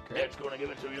 Great. X gonna give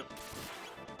it to you.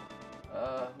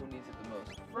 Who needs it the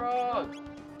most? Frog.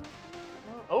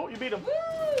 Oh, you beat him.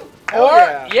 Woo! Hell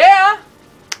yeah. Yeah.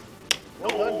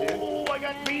 Well done, dude. Oh, I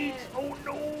got beat. Oh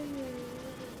no.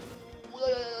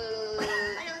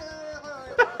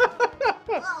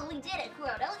 Oh, we did it,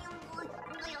 Chrono.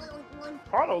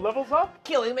 Chrono levels up.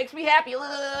 Killing makes me happy.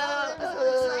 I'm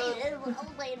so excited. All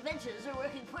my inventions are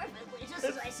working perfectly, just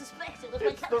as I suspected with my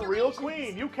It's the real calculations.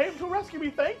 queen. You came to rescue me.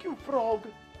 Thank you, Frog.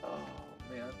 Oh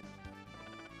man.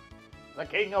 The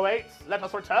king awaits. Let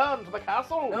us return to the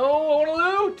castle. No, I want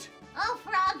to loot. Oh,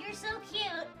 Frog, you're so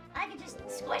cute. I could just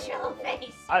squish your whole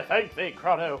face. I thank thee,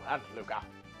 Chrono and Luca.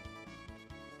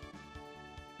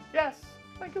 Yes,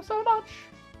 thank you so much.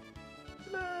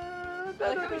 I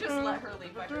like how we just let her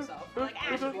leave by herself. We're like,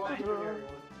 ah, she'll be fine.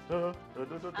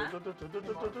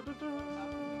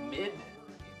 Mid.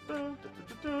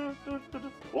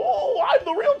 Oh, I'm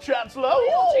the real Chancellor.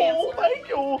 Oh, Chancellor. thank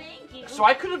you. Thank you. So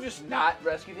I could have just not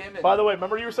rescued him. And By the way,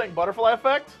 remember you were saying butterfly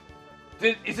effect?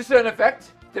 is this an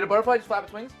effect? Did a butterfly just flap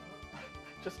its wings?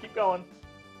 Just keep going.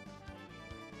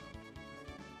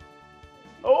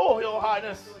 Oh, Your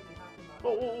Highness.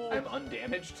 Oh. I'm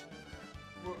undamaged.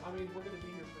 I mean, we're gonna be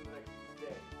here for the next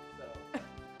day, so.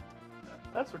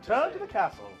 Let's return to the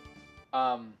castle.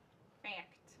 Fact.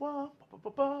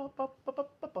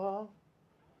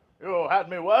 You had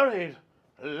me worried,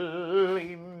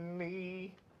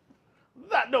 Leanie.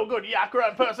 That no good Yakra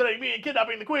impersonating me and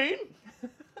kidnapping the queen.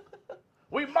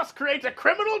 We must create a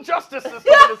criminal justice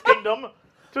system in this kingdom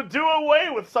to do away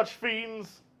with such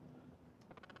fiends.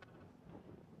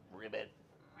 Ribbit.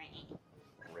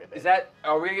 Ribbit. Is that?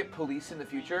 Are we gonna get police in the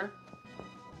future?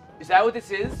 Is that what this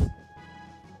is? You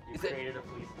Is it- created a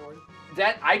police force?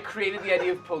 That I created the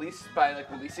idea of police by like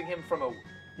releasing him from a.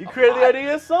 You a created the pod?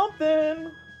 idea of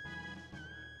something.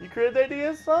 You created the idea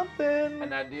of something.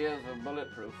 An idea of a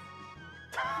bulletproof.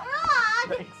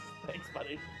 Frog! Thanks,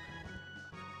 buddy.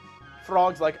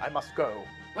 Frog's like, I must go,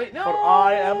 Wait, no. for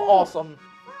I am awesome.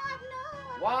 Frog,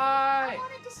 no. Why? I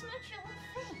wanted to smooch your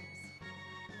little face.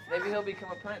 Maybe he'll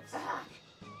become a prince. Oh,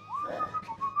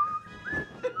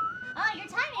 your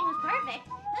timing was perfect.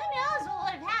 Who knows what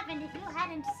would have happened if you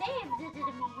hadn't saved it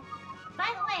to me. By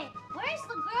the way, where's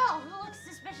the girl who looks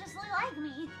suspiciously like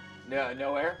me? No,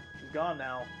 nowhere. She's gone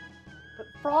now. But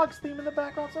Frog's theme in the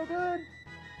background so good.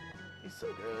 He's so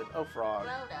good. Oh, Frog.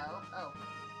 Chrono.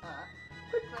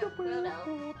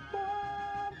 Chrono.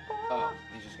 Oh,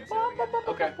 he's just gonna say that again.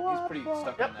 Okay, he's pretty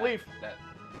stuck Yep, on that. leave. That.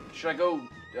 Should I go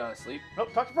sleep?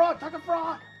 Nope, talk to Frog. Talk to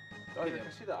Frog. Oh, Okay, can I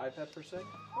see the iPad for a sec? Of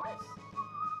course.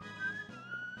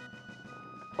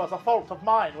 'Twas a fault of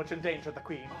mine which endangered the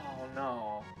queen. Oh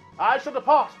no. I shall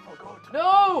depart for good.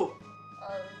 No.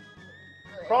 Good.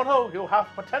 Chrono, you have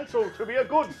potential to be a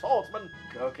good swordsman.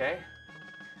 Okay.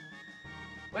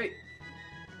 Wait.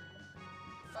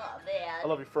 Oh, man. I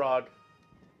love you, Frog.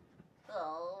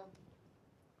 Oh.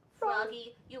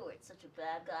 Froggy, you weren't such a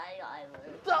bad guy either.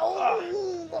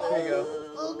 There you go.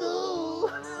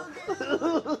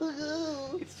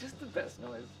 It's just the best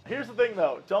noise. Here's the thing,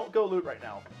 though. Don't go loot right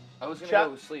now. I was gonna Chat-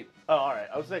 go sleep. Oh, all right.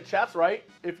 I was saying, chat's right.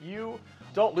 If you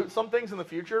don't loot some things in the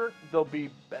future, there'll be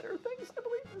better things, I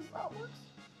believe. Is how it works.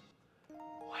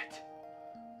 What?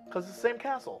 Because it's the same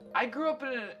castle. I grew up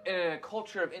in a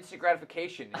culture of instant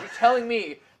gratification. And you're telling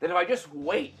me that if I just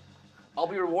wait, I'll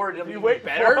be rewarded. If It'll you be wait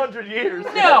better. 400 years.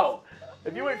 No.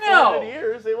 If you wait No. 400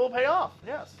 years, it will pay off.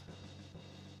 Yes.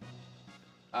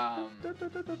 Cool. I'm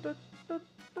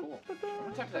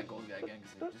gonna talk to that gold guy again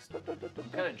because I'm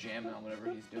kind of jamming on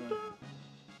whatever he's doing.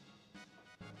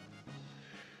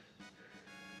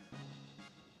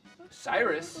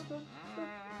 Cyrus.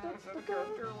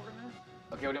 Okay,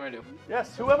 what do you want to do?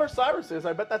 Yes, whoever Cyrus is,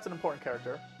 I bet that's an important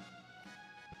character.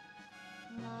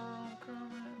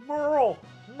 Merle.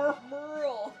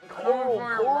 Merle. Coral.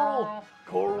 Merle.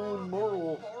 Coral and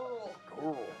Merle. Coral.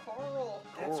 Coral. Coral.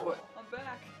 That's what. I'm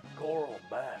back. Coral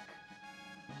back.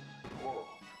 Coral.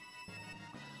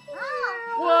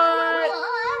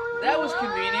 Oh, What? That was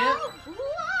convenient.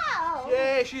 Wow.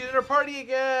 Yay, she's in her party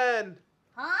again.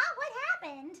 Huh? What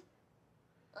happened?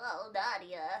 Oh,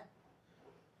 Nadia.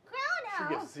 She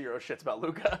Chrono. gives zero shits about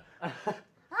Luca.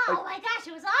 Oh my gosh,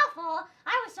 it was awful.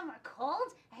 I was somewhere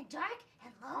cold and dark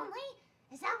and lonely.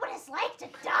 Is that what it's like to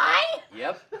die?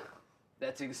 Yep.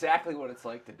 That's exactly what it's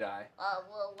like to die.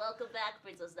 Well, welcome back,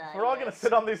 Princess Nadia. We're all gonna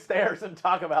sit on these stairs and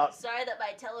talk about. Sorry that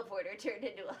my teleporter turned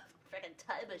into a freaking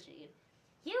time machine.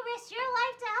 You risked your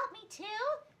life to help me too?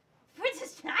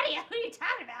 Princess Nadia, who are you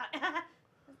talking about?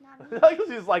 It's not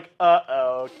me. She's like,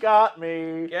 uh-oh, got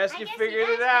me. Guess I you guess figured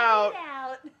guys it out. figured it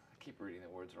out. I keep reading the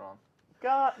words wrong.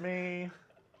 Got me.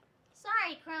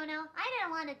 Sorry, Chrono. I didn't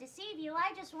want to deceive you.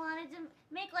 I just wanted to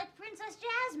make like Princess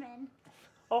Jasmine.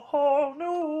 A whole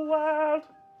new world.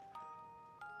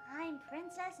 I'm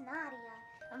Princess Nadia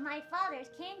of my father's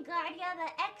King Guardia,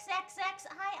 the XXXIII.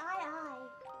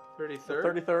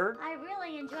 33rd? 33rd. I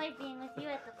really enjoyed being with you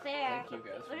at the fair. Thank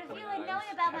you guys. But if for you pointing had out. known I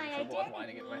was about my having trouble identity,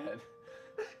 unwinding it in my head.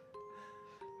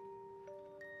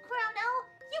 Chrono,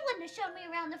 you wouldn't have shown me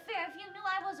around the fair if you knew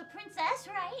I was a princess,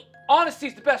 right?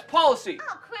 Honesty's the best policy.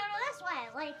 Oh, Chrono, that's why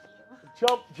I like you.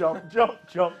 Jump, jump, jump,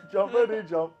 jump, jump, ready,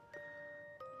 jump.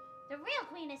 The real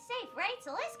queen is safe, right?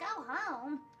 So let's go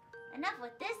home. Enough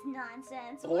with this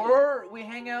nonsense. Or we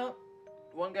hang out,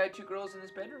 one guy, two girls in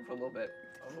his bedroom for a little bit.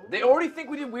 They already think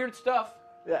we did weird stuff.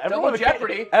 Yeah, Double everyone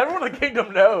Jeopardy. Everyone in the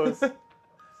kingdom knows. It's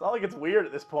not like it's weird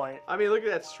at this point. I mean, look at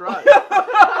that strut.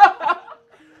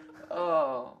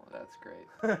 Oh, that's great.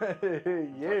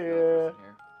 Yeah.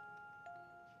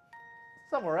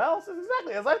 Somewhere else is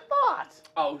exactly as I thought.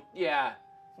 Oh, yeah.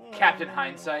 Captain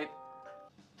Hindsight.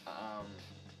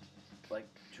 Like,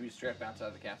 should we straight up bounce out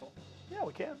of the castle? Yeah,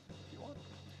 we can. If you want.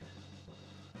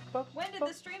 When did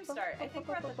the stream start? I think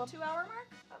we're at the 2-hour mark,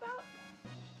 about?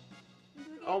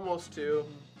 Almost 2.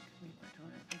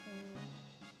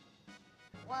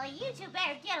 Well, you two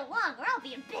better get along or I'll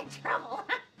be in big trouble.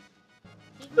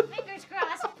 Keep your fingers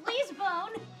crossed, please,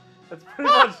 Bone. That's pretty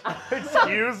much.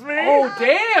 Excuse me. Oh,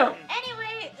 damn!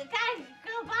 Anyway, guys,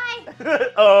 goodbye.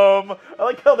 I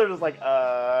like how they're just like,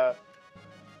 Wow.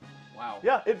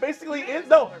 Yeah, it basically is.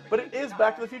 No, but it is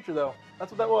Back to the Future though.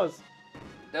 That's what that was.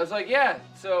 That was like, yeah,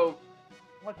 so...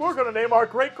 Like, we're gonna name our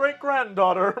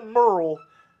great-great-granddaughter Merle.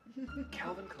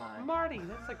 Calvin Klein. Marty,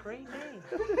 that's a great name.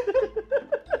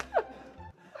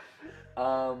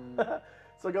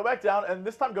 So go back down, and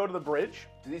this time go to the bridge.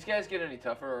 Do these guys get any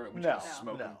tougher, or we No, just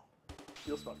smoke them? no.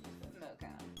 You'll smoke.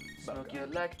 Smoke you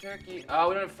like turkey. Oh,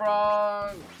 we don't have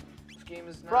Frog. This game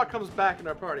is not... Frog comes back in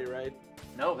our party, right?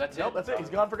 No, that's Nope, it. that's it. He's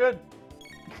gone for good.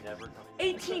 Never coming.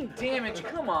 18 damage,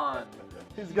 come on.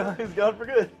 He's gone for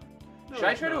good. No, Should I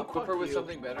he's try to not. equip Fuck her with you.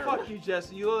 something better? Fuck you,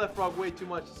 Jesse. You love that frog way too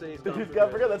much to say he's gone He's for gone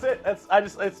for good. That's it. It's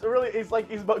really, it's like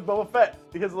he's Boba Fett.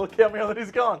 He has a little cameo that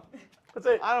he's gone. That's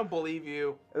it. I don't believe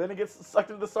you. And then he gets sucked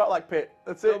into the Starlight pit.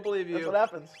 That's it. Don't believe you. That's what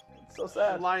happens. It's so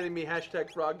sad. You're lying to me.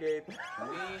 Hashtag Froggate.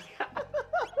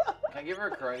 Can I give her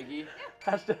a karate gi?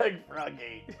 Hashtag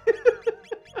Froggate.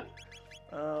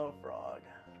 Oh, Frog.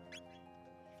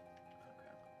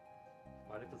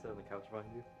 Mind if I sit on the couch behind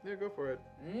you? Yeah, go for it.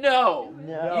 No!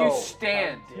 No. You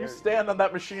stand. You stand on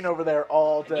that machine over there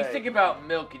all day. You think about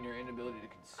milk and your inability to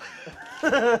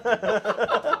consume it.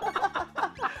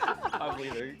 I'm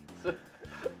leaving.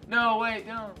 No, wait,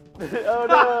 don't. Oh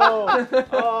no!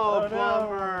 Oh, no.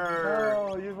 bummer.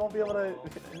 No, you won't be able to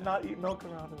not eat milk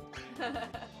around it.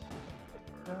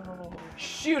 No.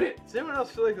 Shoot it! Does anyone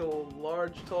else feel like a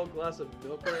large, tall glass of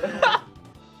milk right now?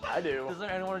 I do. Doesn't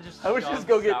anyone just I wish you shove just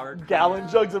go sour get cream? gallon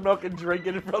jugs of milk and drink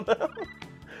it from them.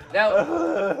 Now,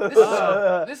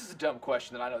 this is a dumb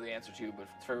question that I know the answer to, but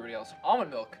it's for everybody else. Almond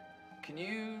milk. Can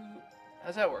you...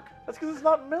 How's that work? That's because it's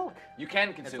not milk. You can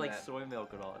It's consume like that. soy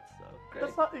milk and all that stuff. Great.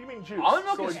 That's not. You mean juice? Almond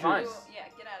milk Soy is juice. fine. Yeah,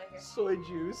 get out of here. Soy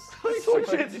juice. Soy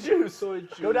juice. Juice. Soy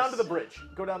juice. Go down to the bridge.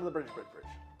 Go down to the bridge. This music is...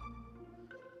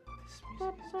 He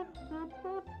looks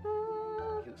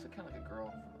like, kind of like a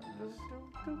girl.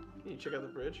 You check out the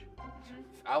bridge.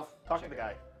 I'll Talk to check the it.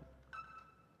 guy.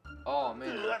 Oh,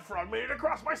 man. That frog made it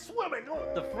across my swimming.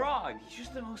 The frog! He's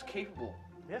just the most capable.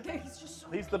 Yeah. He's just so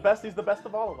He's the best. He's the best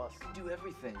of all of us. He can do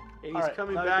everything. And he's All right,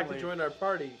 coming now you back can to leave. join our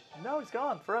party. No, he's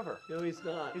gone forever. No, he's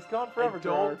not. He's gone forever. I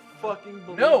don't Jirard. fucking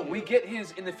believe No, you. we get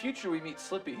his... In the future, we meet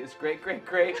Slippy, his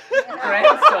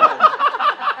great-great-great-grandson.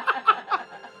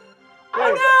 Wait.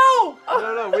 Oh, no!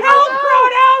 No, we Help, don't.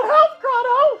 Chrono! Help,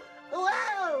 Chrono!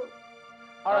 Whoa!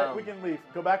 All right, we can leave.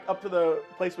 Go back up to the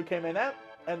place we came in at,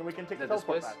 and we can take the Is that this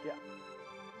teleport place? back. Yeah.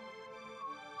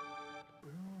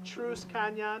 Truce,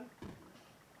 Canyon.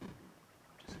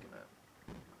 Just gonna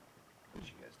let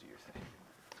you guys do your thing.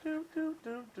 Do, do,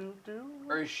 do, do, do.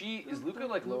 Or is Luca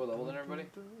like lower level than everybody?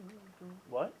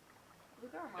 What?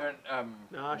 Luca or Merle?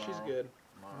 Nah, she's good.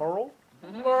 Merle?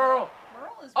 Merle.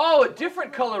 Merle is. Oh, a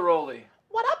different color Rolly.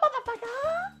 What up, motherfucker?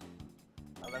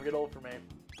 I'll never get old for me.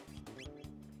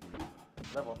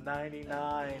 Level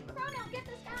 99. Chrono, get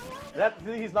this guy out.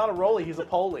 He's not a Rolly, he's a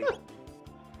Polly.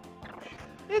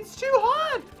 It's too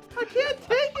hot! I can't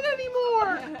take it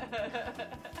anymore!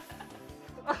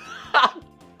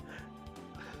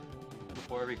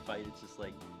 Before every fight, it's just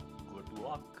like, good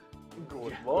luck.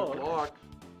 Good Good luck.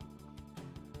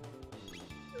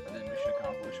 And then mission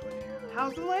accomplished when you...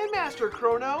 How's the Landmaster,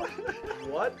 Chrono?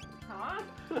 What? Huh?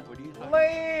 What do you think?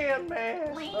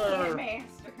 Landmaster.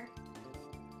 Landmaster.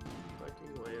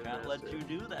 not let Master. you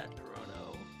do that,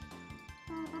 Chrono.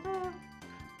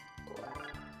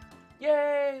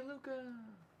 Yay, Luca!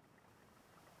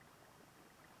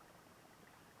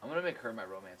 I'm gonna make her my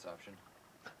romance option.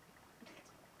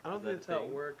 I don't Is think that that's how it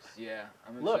thing? works. Yeah,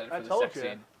 I'm Look, excited I for the told sex you.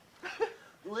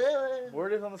 scene.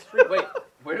 Word is on the street. Wait,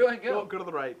 where do I go? Go to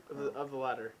the right of the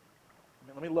ladder.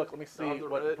 Let me look. Let me see On the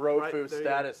what right- Brofu's right, there you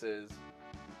status is.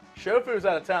 Shofu's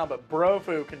out of town, but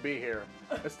Brofu can be here.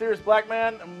 Mysterious Black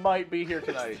Man might be here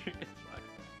tonight.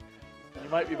 He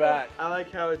might be back. I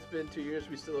like how it's been 2 years.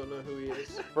 We still don't know who he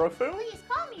is. Brofu? Please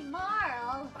call me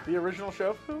Marl. The original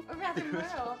Shofu? Or rather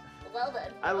Merle. Well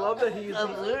then. I love that he's.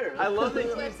 I love that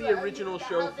he's the original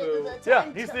Shofu.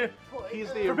 Yeah, he's the The For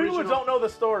people who original. don't know the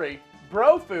story,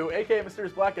 Brofu, aka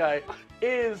Mysterious Black Guy,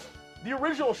 is the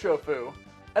original Shofu.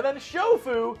 And then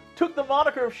Shofu took the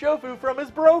moniker of Shofu from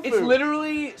his Brofu. It's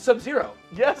literally Sub-Zero.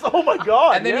 Yes, oh my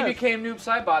god. And then yes. he became Noob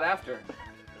Saibot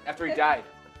after he died.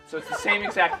 So it's the same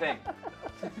exact thing.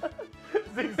 It's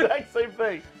the exact same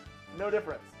thing. No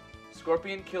difference.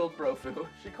 Scorpion killed Brofu.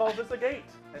 She calls this a gate.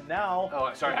 And now,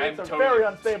 Oh, sorry, the I'm gates are totally very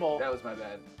unstable. That was my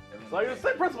bad. So I use the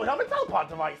same principle, helmet teleport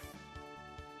device.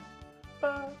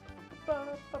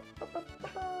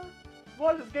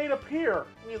 Why does gate appear?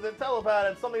 Means the telepad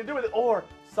had something to do with it, or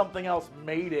something else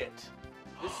made it.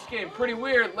 This is getting pretty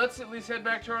weird. Let's at least head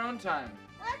back to our own time.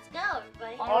 Let's go,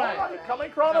 everybody. All right.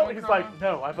 Coming Chrono? Coming He's Chrono. like,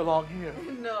 no, I belong here.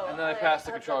 No. And then I pass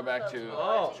the controller back to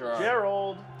Oh, Jirard.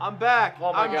 Gerald. I'm back.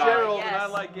 Oh my I'm God. Gerald, and I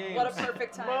Yes. like games. What a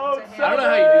perfect time Mode to I don't hand know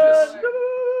how you do this. 7.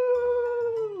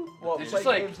 Well, It's play just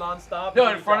like- games nonstop. No,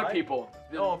 and in you front of die? people.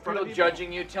 Oh, in front of people people.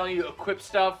 judging you, telling you to equip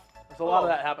stuff. There's a lot of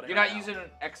that happening. You're right not now. using an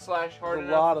X/hard There's a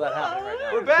enough. lot of that happening right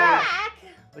now. We're back. Back.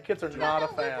 The kids are Luca, not a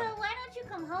fan. Luca, why don't you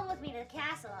come home with me to the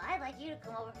castle? I'd like you to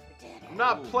come over for dinner. I'm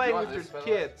not playing you with want your this, by the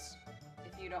way? kids.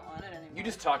 If you don't want it anymore. You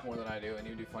just talk more than I do, and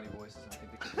you do funny voices. I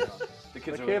think the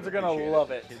kids The kids are gonna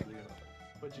love it. Kids are gonna-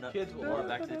 But your No, kids will more love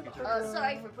Back it. to the Future.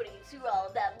 Sorry for putting you through all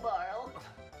of that, Marl.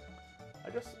 I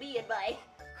just Me and my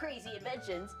crazy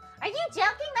inventions. Are you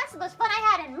joking? That's the most fun I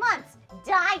had in months.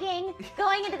 Dying,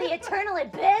 going into the eternal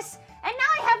abyss, and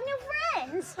now I have new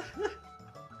friends.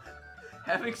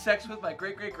 Having sex with my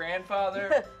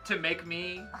great-great-grandfather to make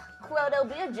me. Chrono,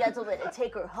 be a gentleman and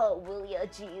take her home, will ya?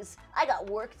 Jeez, I got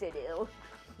work to do.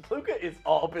 Luca is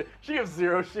all bit. She gives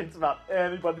zero shits about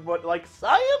anybody but like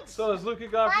science. So is Luca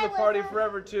gone from Bye, the party Luca.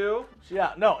 forever too?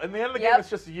 Yeah, no. In the end of the game, Yep. it's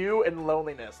just you and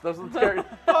loneliness. Those are the scary.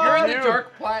 You're in the You.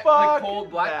 dark, like Fuck cold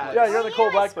black that. place. Yeah, you're in the Will cold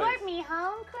you black escort place. me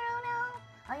home, Chrono?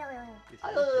 Oh,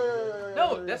 yeah.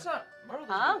 No, that's not. Marvel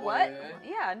doesn't Huh? do What? oil.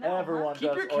 Yeah, no. Everyone Keep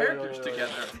does. your Oi, oi, characters oi, oi.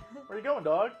 together. Where you going,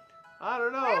 dog? I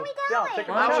don't know. Where are we Yeah, going? take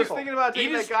a Why I don't was you- thinking about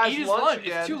taking Eat his- that guy's eat his lunch lunch. It's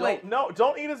again. too Don't- late. No,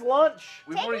 don't eat his lunch.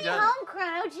 We've Take already me done it. home,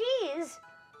 Chrono. Jeez.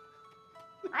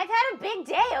 I've had a big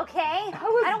day, okay? I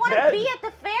was don't want to dead. be at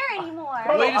the fair anymore.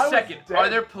 Chrono, Wait I a was second. dead. Are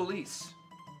there police?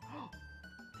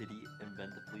 Did he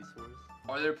invent the police force?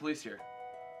 Are there police here?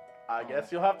 I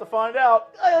guess you'll have to find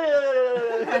out.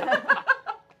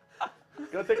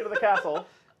 Go take it to the castle.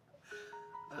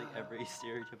 It's like every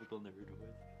stereotypical nerd would.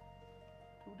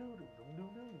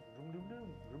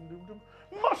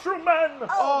 Mushroom Man!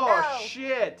 Oh, no.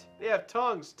 shit! They have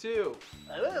tongues too.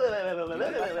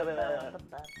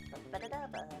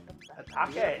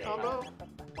 Atake. Combo?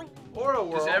 Or a Does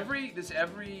world. every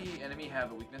enemy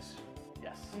have a weakness?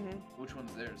 Yes. Which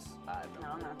one's theirs? I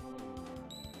don't know.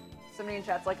 Somebody in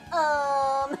chat's like,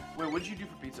 Wait, what did you do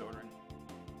for pizza ordering?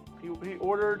 He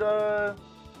ordered,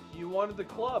 You wanted the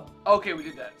club. Okay, we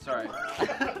did that. Sorry.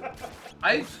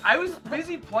 I was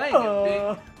busy playing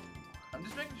it. I'm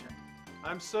just making sure.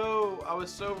 I was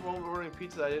so overwhelmed ordering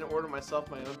pizza, I didn't order myself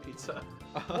my own pizza.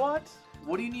 what?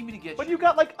 What do you need me to get But you? you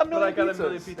got like a But million I got pizzas. a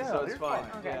million pizzas, Yeah, so it's you're fine.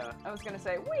 okay. Yeah. I was gonna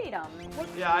say, wait a minute.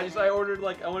 Yeah, I ordered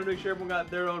I wanted to make sure everyone got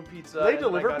their own pizza. They and then I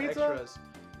deliver got pizza? Extras.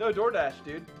 No, DoorDash,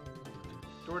 dude.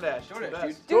 DoorDash. It's the DoorDash,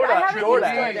 best. Dude, I DoorDash, haven't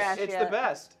DoorDash. used DoorDash It's yet. the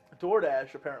best.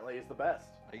 DoorDash apparently is the best.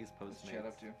 I use Postmates. Shut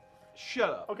up, too. Shut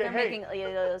up. Okay, They're hey. making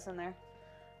Leos in there.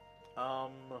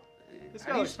 This How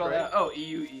guy do you looks spell great. that? Oh,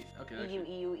 EU. Okay, that EU,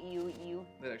 actually, EU.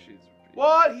 that actually is pretty.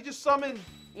 What? He just summoned.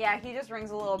 Yeah, he just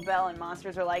rings a little bell and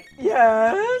monsters are like,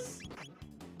 yes!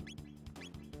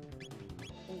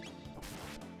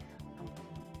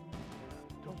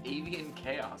 Avian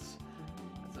Chaos.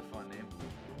 That's a fun name.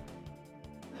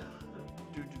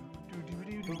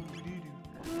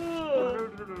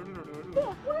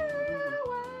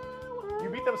 You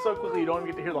beat them so quickly you don't even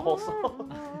get to hear the whole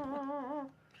song.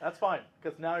 That's fine,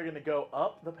 because now you're gonna go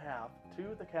up the path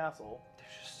to the castle. There's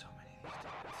just so many of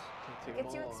these It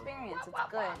gets you experience,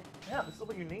 it's good. Yeah, this is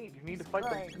what you need. You need to fight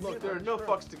Right. them. Look, there are no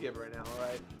fucks to give right now,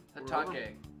 alright? dudes.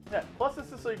 Hatake. Yeah, plus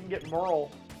this is so you can get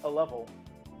Merle a level.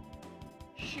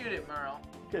 Shoot it, Merle.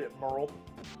 Get it, Merle.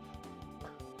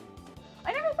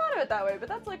 I never thought of it that way, but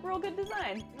that's like real good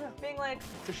design. Yeah. Being like,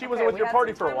 So she wasn't with your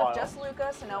party for a while. With just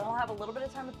Lucas, and now we'll have a little bit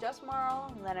of time with just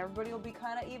Marl, and then everybody will be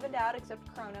kind of evened out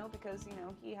except Chrono because you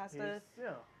know he has to.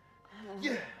 Yeah.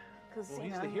 Yeah. Because Well, you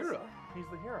he's know, the hero. He's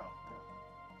the hero.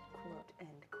 Quote end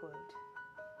quote.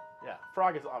 Yeah,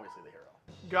 Frog is obviously the hero.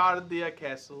 Guarded the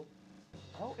castle.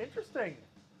 Oh, interesting.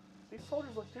 These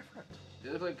soldiers look different. They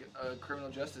look like a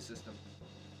criminal justice system.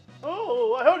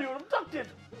 Oh, I heard you were abducted.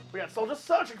 We had soldiers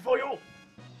searching for you.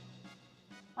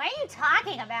 What are you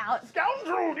talking about?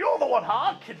 Scoundrel, you're the one,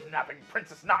 huh? Kidnapping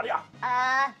Princess Nadia.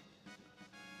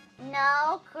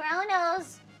 No,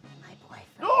 Chrono's my boyfriend.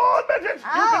 Oh, admit it!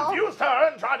 Oh. You confused her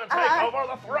and tried to take over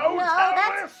the throne, No,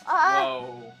 terrorist! that's,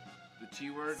 Whoa. The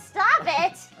T word? stop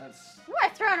it! That's... You are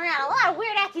throwing around a lot of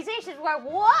weird accusations where,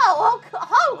 hold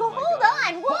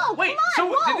on, whoa, Wait, come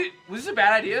on, whoa. was this a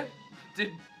bad idea? Did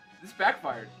this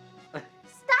backfired?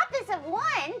 Stop this at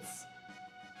once!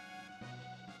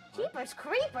 Jeepers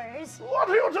creepers! What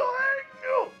are you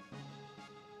doing?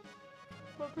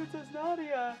 But Princess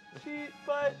Nadia,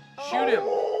 but... Shoot him.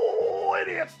 Oh,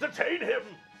 idiots, detain him!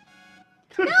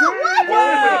 No, what?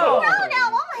 Wow. No,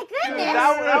 oh my Dude, goodness!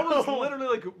 that was literally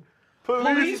like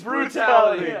Police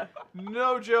brutality. Yeah.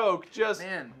 No joke, just...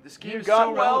 Man, this game You is got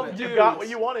so well, relevant. you got what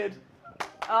you wanted.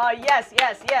 Yes.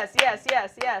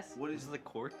 What is the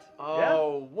court?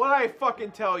 Oh, what I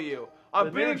fucking tell you? I'm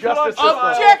The new being put on justice system.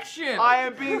 trial. Objection! I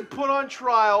am being put on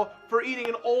trial for eating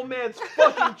an old man's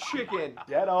fucking chicken.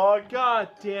 Yeah, dog. God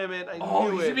damn it, I Oh,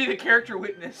 knew you should it. be the character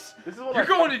witness. This is one You're of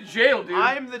going to jail, dude.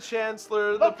 I'm the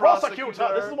chancellor, the the prosecutor.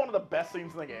 prosecutor. This is one of the best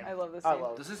scenes in the game. I love this I scene.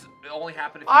 love Does this only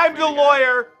happen if you I'm free the guy?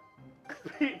 lawyer.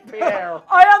 it. Pierre.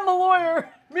 I am the lawyer.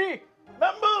 Me.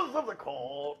 Members of the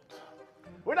court,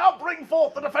 we now bring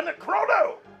forth the defendant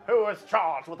Chrono, who is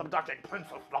charged with abducting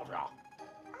Princess Nadia.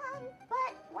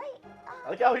 But wait, I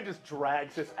like how he just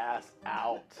drags his ass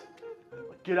out.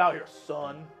 Like, get out here,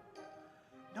 son.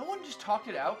 No one just talked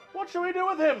it out? What should we do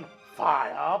with him?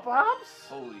 Fire, perhaps?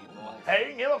 Holy balls.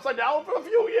 Hang him upside down for a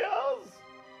few years?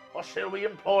 Or shall we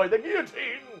employ the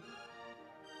guillotine?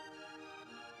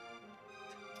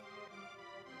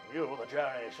 You, the jury,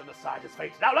 should decide his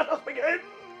fate. Now let us begin!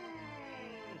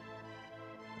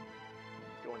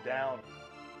 It's going down.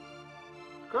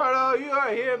 Chrono, you are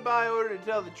hereby ordered to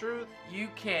tell the truth. You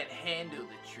can't handle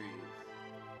the truth.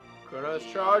 Chrono is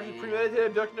charged with premeditated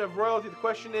abduction of royalty. The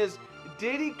question is,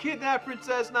 did he kidnap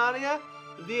Princess Nadia?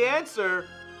 The answer,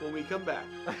 when we come back.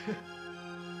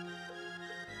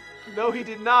 No, he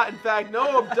did not. In fact,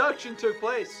 no abduction took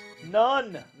place.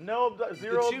 None. No, zero The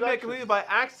two met abductions. completely by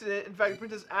accident. In fact, the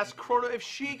princess asked Chrono if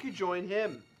she could join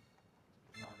him.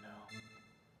 Oh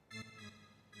no.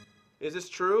 Is this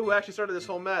true? Who actually started this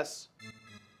whole mess?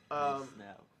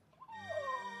 Snap.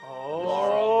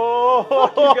 Oh.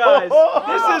 Fuck you guys.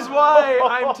 This is why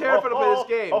I'm terrified of this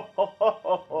game.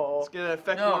 It's gonna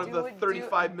affect No. one of the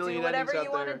 35 million do whatever endings you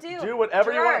out there. want to do. Do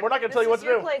whatever you want. Gerard, We're not going to tell you what to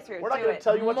do. Playthrough. We're not do going to it.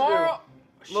 tell you what to Mara,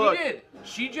 she Look. did.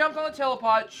 She jumped on the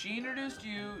telepod. She introduced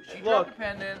you. She Look. dropped a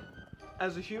pendant.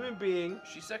 As a human being,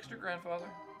 She sexed her grandfather.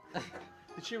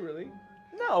 did she really? do.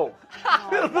 No.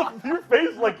 Your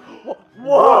face like,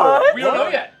 what? We don't know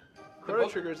yet. Chrono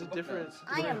Trigger is a book different. does.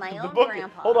 I am my The own book.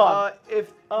 grandpa. Hold on.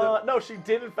 If No, she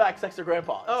did in fact sex her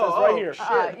grandpa. It Oh, says right oh, here.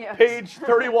 shit. Yeah. Page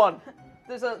 31.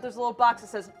 There's a little box that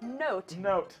says note.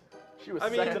 Note. She was I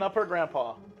mean- sexing up her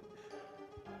grandpa.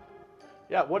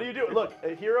 Yeah, what do you do? Look,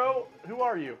 a hero, who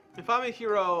are you? if I'm a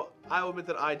hero, I will admit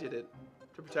that I did it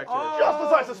to protect her. Oh. Just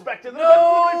as I suspected, the No!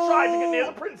 defendant literally tried to get near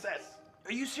the princess.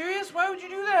 Are you serious? Why would you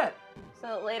do that? So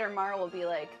that later Mara will be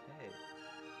like, Hey.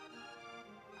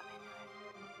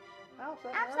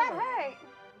 How's that hurt?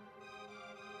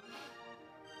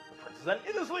 The princess then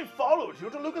innocently followed you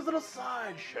to Lucas' little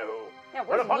sideshow. yeah,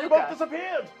 Whereupon where's you both Luca?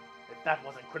 disappeared. If that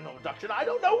wasn't criminal abduction, I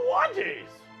don't know what is.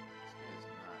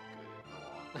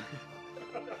 This guy's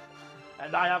not good at all.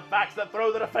 And I have facts that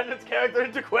throw the defendant's character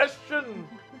into question.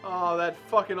 Oh, that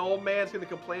fucking old man's gonna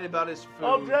complain about his food.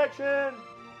 Objection.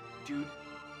 Dude,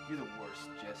 you're the worst,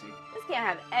 Jesse. This can't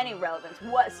have any relevance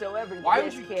whatsoever to Why would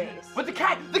this you do case. that? But the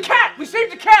cat! The cat! We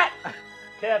saved the cat!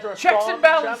 Cats are a Checks strong and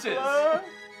balances. chancellor.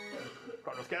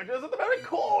 Chrono's character is at the very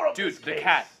core of Dude, this the case.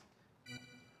 cat.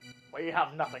 We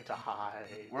have nothing to hide.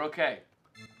 We're okay.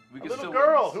 We A can little still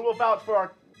girl witness. who will vouch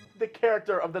for the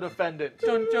character of the defendant.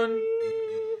 Dun dun.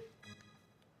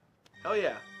 Hell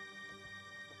yeah.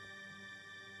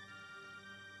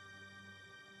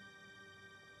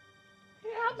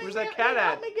 Where's that cat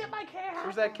at? Let me get my cat.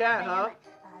 Where's that cat, huh?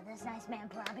 This nice man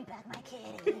brought me back my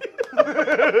kitty.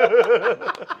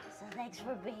 So thanks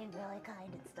for being really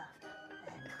kind and stuff.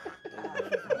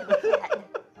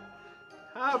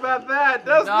 How about that?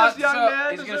 Doesn't Not this young so,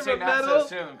 man he's gonna deserve say a not medal? so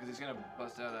soon because he's gonna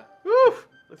bust out a. Woof!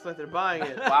 Looks like they're buying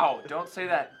it. Wow! Don't say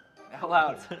that out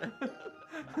loud.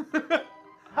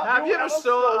 Have you ever still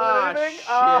stolen? Ah, living? shit.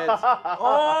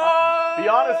 Oh! Be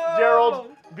honest, Gerald.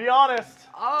 Be honest.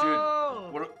 Oh!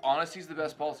 Dude, honesty's the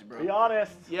best policy, bro. Be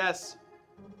honest. Yes.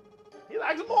 He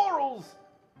lacks morals.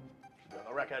 Should be on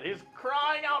the record. He's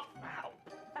crying out for help.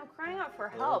 If I'm crying out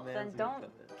for Well, help, man's then in don't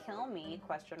covenant. kill me,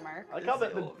 question mark. I like how the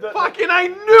Fucking, I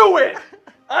knew it!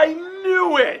 I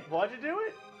knew it! Why'd you do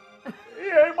it?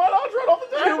 Yeah, my lunch right off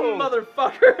the You table.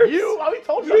 motherfucker! We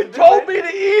told you. You to do told it. me to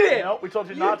eat it! No, we told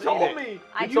you You not to told eat it. me!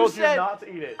 We You told you said- not to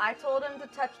eat it. I told him to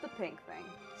touch the pink thing.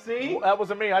 See? Well, that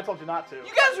wasn't me. I told you not to.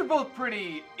 You guys are both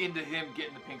pretty into him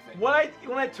getting the pink thing. When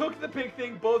I took the pink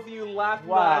thing, both of you laughed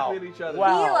Wow. maniacally at each other.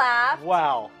 Wow. He laughed.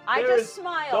 Wow. I There's- just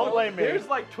smiled. Don't blame me. There's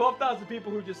like 12,000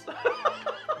 people who just...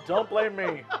 Don't blame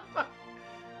me.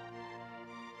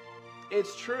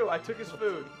 It's true, I took his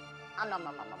food. Nom, nom,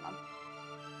 nom, nom, nom.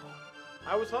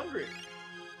 I was hungry.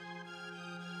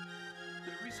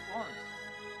 It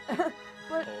respawns.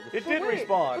 But, It but did wait,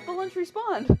 respawn. But the lunch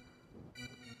respawned.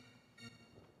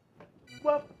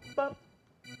 Wup, bup,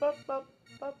 bup, bup,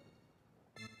 bup.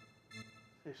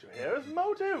 Issue here is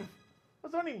motive.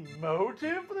 Was there any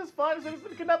motive for this fine citizen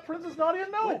to kidnap Princess Nadia?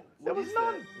 No, there was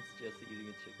none. It's Jesse eating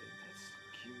a chicken.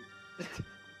 That's cute.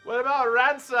 What about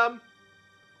ransom?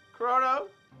 Chrono?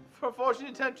 For fortune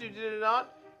attempt you did it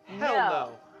not? Hell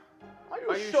no. Are you,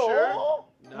 Are you sure? sure?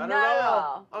 Not Not at at all.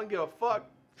 all. I don't give a fuck.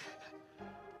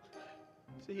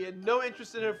 So he had no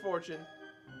interest in her fortune.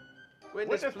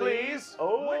 Witness, please.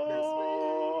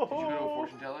 Oh. Did you go to a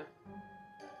fortune teller?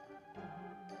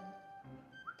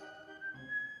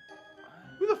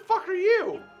 Who the fuck are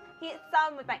you? He saw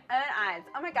him with my own eyes.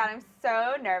 Oh my god, I'm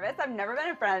so nervous. I've never been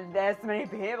in front of this many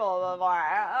people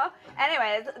before.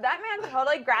 Anyways, that man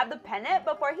totally grabbed the pendant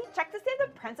before he checked to see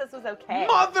if the princess was okay.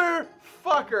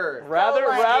 Motherfucker.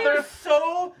 Rather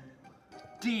So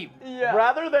deep. Yeah.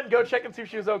 rather than go check and see if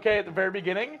she was okay at the very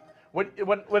beginning, when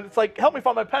it's like, help me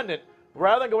find my pendant,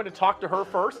 rather than going to talk to her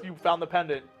first, you found the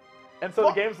pendant. And so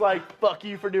What? the game's like, fuck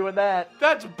you for doing that.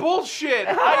 That's bullshit.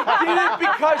 I did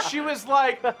it because she was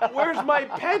like, where's my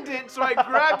pendant? So I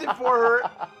grabbed it for her.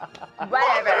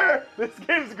 Whatever. This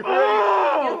game's great.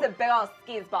 It was a big old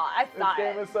skis ball. I This saw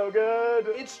game it. is so good.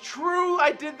 It's true,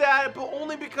 I did that, but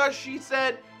only because she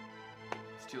said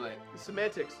It's too late.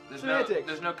 semantics. There's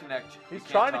Semantics. no connect. He's You can't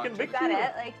trying to talk convict Is you.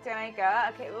 that it? Like, do I go?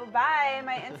 Okay, well, bye.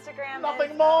 My Instagram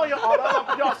Nothing is... more, Your Honor.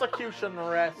 The prosecution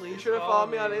rests. You should have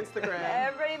followed me on Instagram.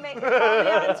 Everybody follow me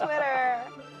on Twitter.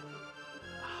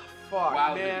 Fuck,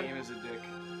 Wow, man. the game is a dick.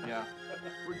 Yeah.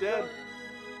 We're dead.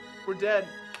 We're dead.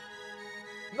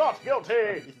 Not guilty.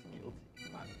 He's guilty.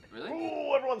 Really?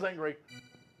 Ooh, everyone's angry.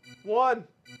 One.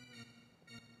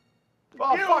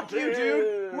 Oh, fuck you, Guilty.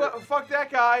 dude. Fuck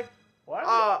that guy. Why? I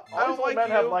All don't these like men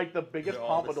have you. like the biggest They're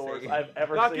all the pompadours same. I've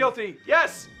ever Not seen. guilty.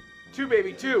 Yes. 2,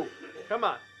 baby. 2. Come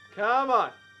on. Come on.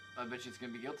 I bet she's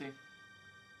gonna be guilty.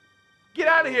 Get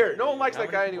out of here. No one likes How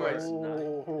that guy many anyways.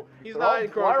 Ooh. He's They're not all- in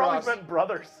Chrono Why are all Cross. these men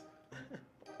brothers?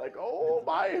 Like, oh,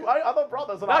 my other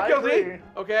brothers and Not I guilty. agree.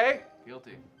 Okay.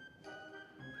 Guilty.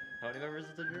 How many members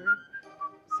is the jury?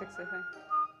 6, I think.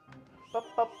 Bup,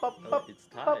 bup, bup, Oh, bup, it's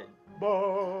bup, tied.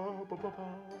 bup, bup, bup,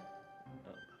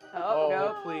 Oh, Oh,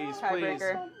 no. please, please,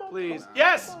 Tiebreaker. please.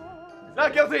 Yes.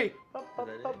 Not guilty. bup, bup,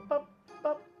 bup, bup,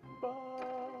 bup, bup.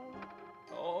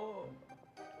 Oh.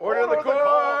 Order the Order the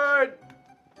court.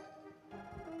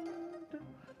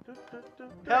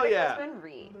 Hell Verdict yeah. has been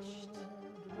reached.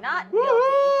 Not guilty.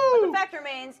 Woohoo! But the fact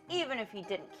remains, even if he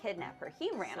didn't kidnap her, he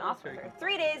ran off with her.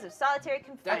 3 days of solitary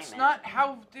confinement. That's not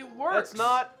how it works. That's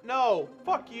not. No.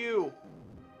 Fuck you.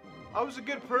 I was a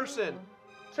good person.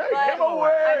 Take But, him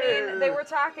away. I mean, they were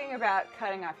talking about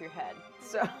cutting off your head.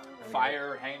 So,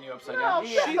 fire hanging you upside No, down.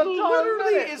 shit. She That's all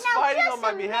literally minute. is Now, fighting just on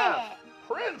my a behalf. minute.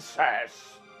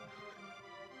 Princess.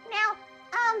 Now,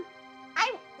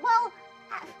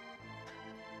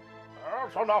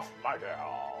 That's enough, my dear.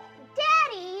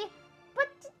 Daddy, but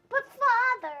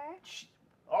Father,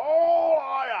 All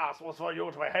I asked was for you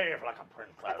to behave like a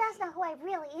princess. but that's not who I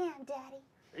really am, Daddy.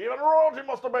 Even royalty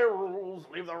must obey rules.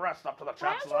 Leave the rest up to the Why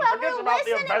don't chancellor. you Forget ever about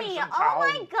the listen to events me? in Oh town.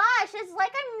 my gosh, it's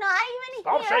like I'm not even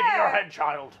Stop here. shaking your head,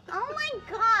 child. Oh my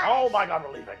gosh. Oh my God,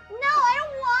 we're leaving. No, I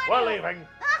don't want We're to. leaving.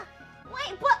 Ah,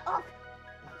 wait, but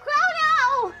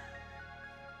Chrono.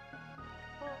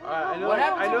 Alright, I know. What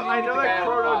happens if we I didn't know get the that guy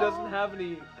Chrono on the doesn't have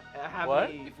any. What?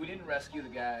 If we didn't rescue the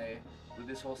guy, would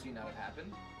this whole scene not have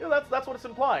happened? Yeah, that's what it's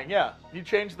implying. Yeah, you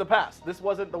changed the past. This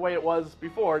wasn't the way it was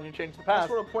before, and you changed the I past.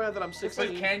 just want to point out that I'm But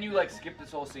 16. can you like skip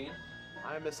this whole scene?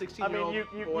 I'm a I 16-year-old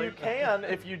mean, boy. you can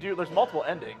if you do. There's multiple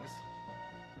endings.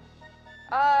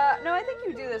 No, I think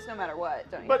you do this no matter what,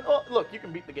 don't you? But look, you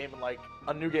can beat the game in like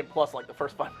a new game plus like the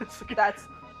first 5 minutes. Again.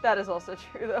 that is also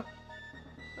true though.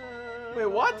 Wait,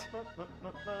 what?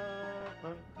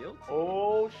 Guilty.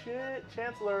 Oh shit,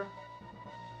 Chancellor.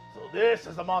 So this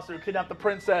is the monster who kidnapped the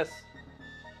princess.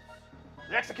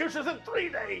 The execution's in 3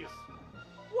 days.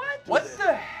 What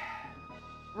the?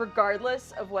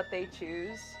 Regardless of what they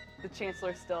choose, the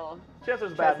Chancellor still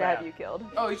Chancellor's a tries bad to have man. you killed.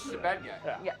 Oh, he's just a bad guy.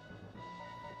 Yeah. Yeah.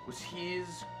 Was his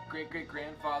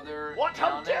great-great-grandfather? What? How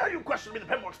down dare there? you question me? The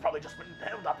pinboard's probably just been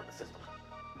held up in the system.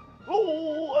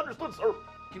 Oh, understood, sir.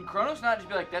 Can Chronos not just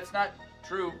be like, that's not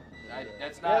true?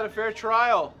 That's We had a not. fair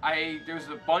trial. There's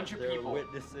a bunch of There are people.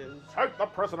 witnesses. Take the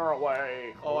prisoner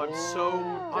away. Oh, I'm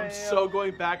damn. so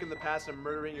going back in the past and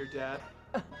murdering your dad.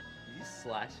 He's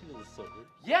slashing with a sword.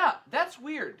 Yeah, that's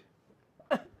weird.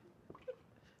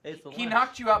 Hey, it's the He lunch.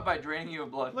 knocked you out by draining you of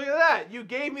blood. Look at that. You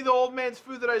gave me the old man's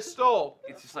food that I stole.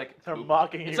 It's just like They're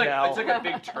mocking it's you like now. it's like a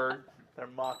big turd. They're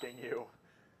mocking you.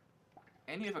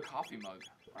 And you have a coffee mug.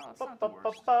 Wow, that's not the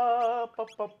worst.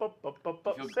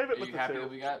 Save it Are with you the happy 2. that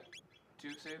we got 2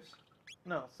 saves?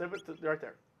 No, save it right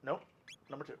there. Nope.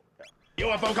 Number 2. Yeah.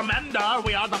 UFO Commander,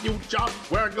 we are the future.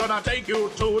 We're gonna take you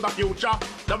to the future.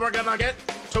 Then we're gonna get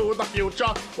to the future,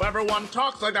 where everyone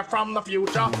talks like they're from the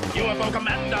future. UFO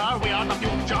Commander, we are the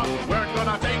future. We're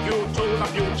gonna take you to the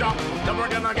future. Then we're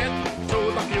gonna get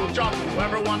to the future, where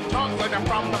everyone talks like they're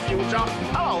from the future.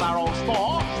 Hello there, old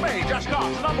sport. Me, just got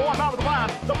the number 1 out of the plan.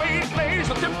 The bees, please,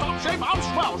 the tip-top shape, I'm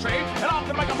swell shape, and I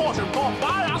can make a fortune for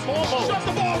by us for more. Shut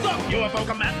the balls up! UFO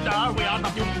Commander, we are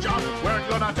the future. We're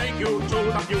gonna take you to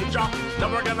the future.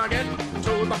 Then we're gonna get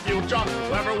to the future,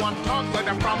 where everyone talks like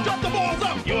they're from. Shut the balls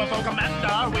up! UFO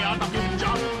Commander, we are the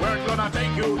future. We're gonna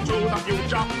take you to the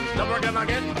future. Then we're gonna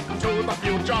get to the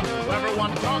future, where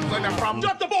everyone talks like they're from.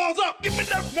 Shut the balls up! Give me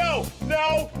the no!